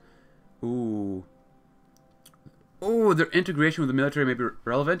perpetrators? Ooh, their integration with the military may be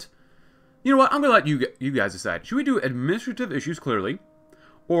relevant. You know what? I'm going to let you guys decide. Should we do administrative issues clearly,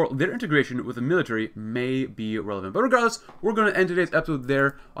 or their integration with the military may be relevant? But regardless, we're going to end today's episode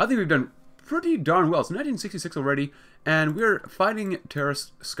there. I think we've done pretty darn well. It's 1966 already, and we're fighting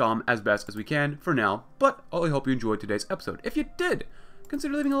terrorist scum as best as we can for now. But I hope you enjoyed today's episode. If you did,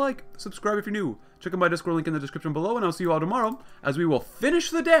 consider leaving a like, subscribe if you're new, check out my Discord link in the description below, and I'll see you all tomorrow as we will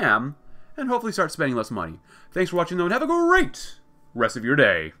finish the dam and hopefully start spending less money. Thanks for watching, though, and have a great rest of your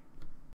day.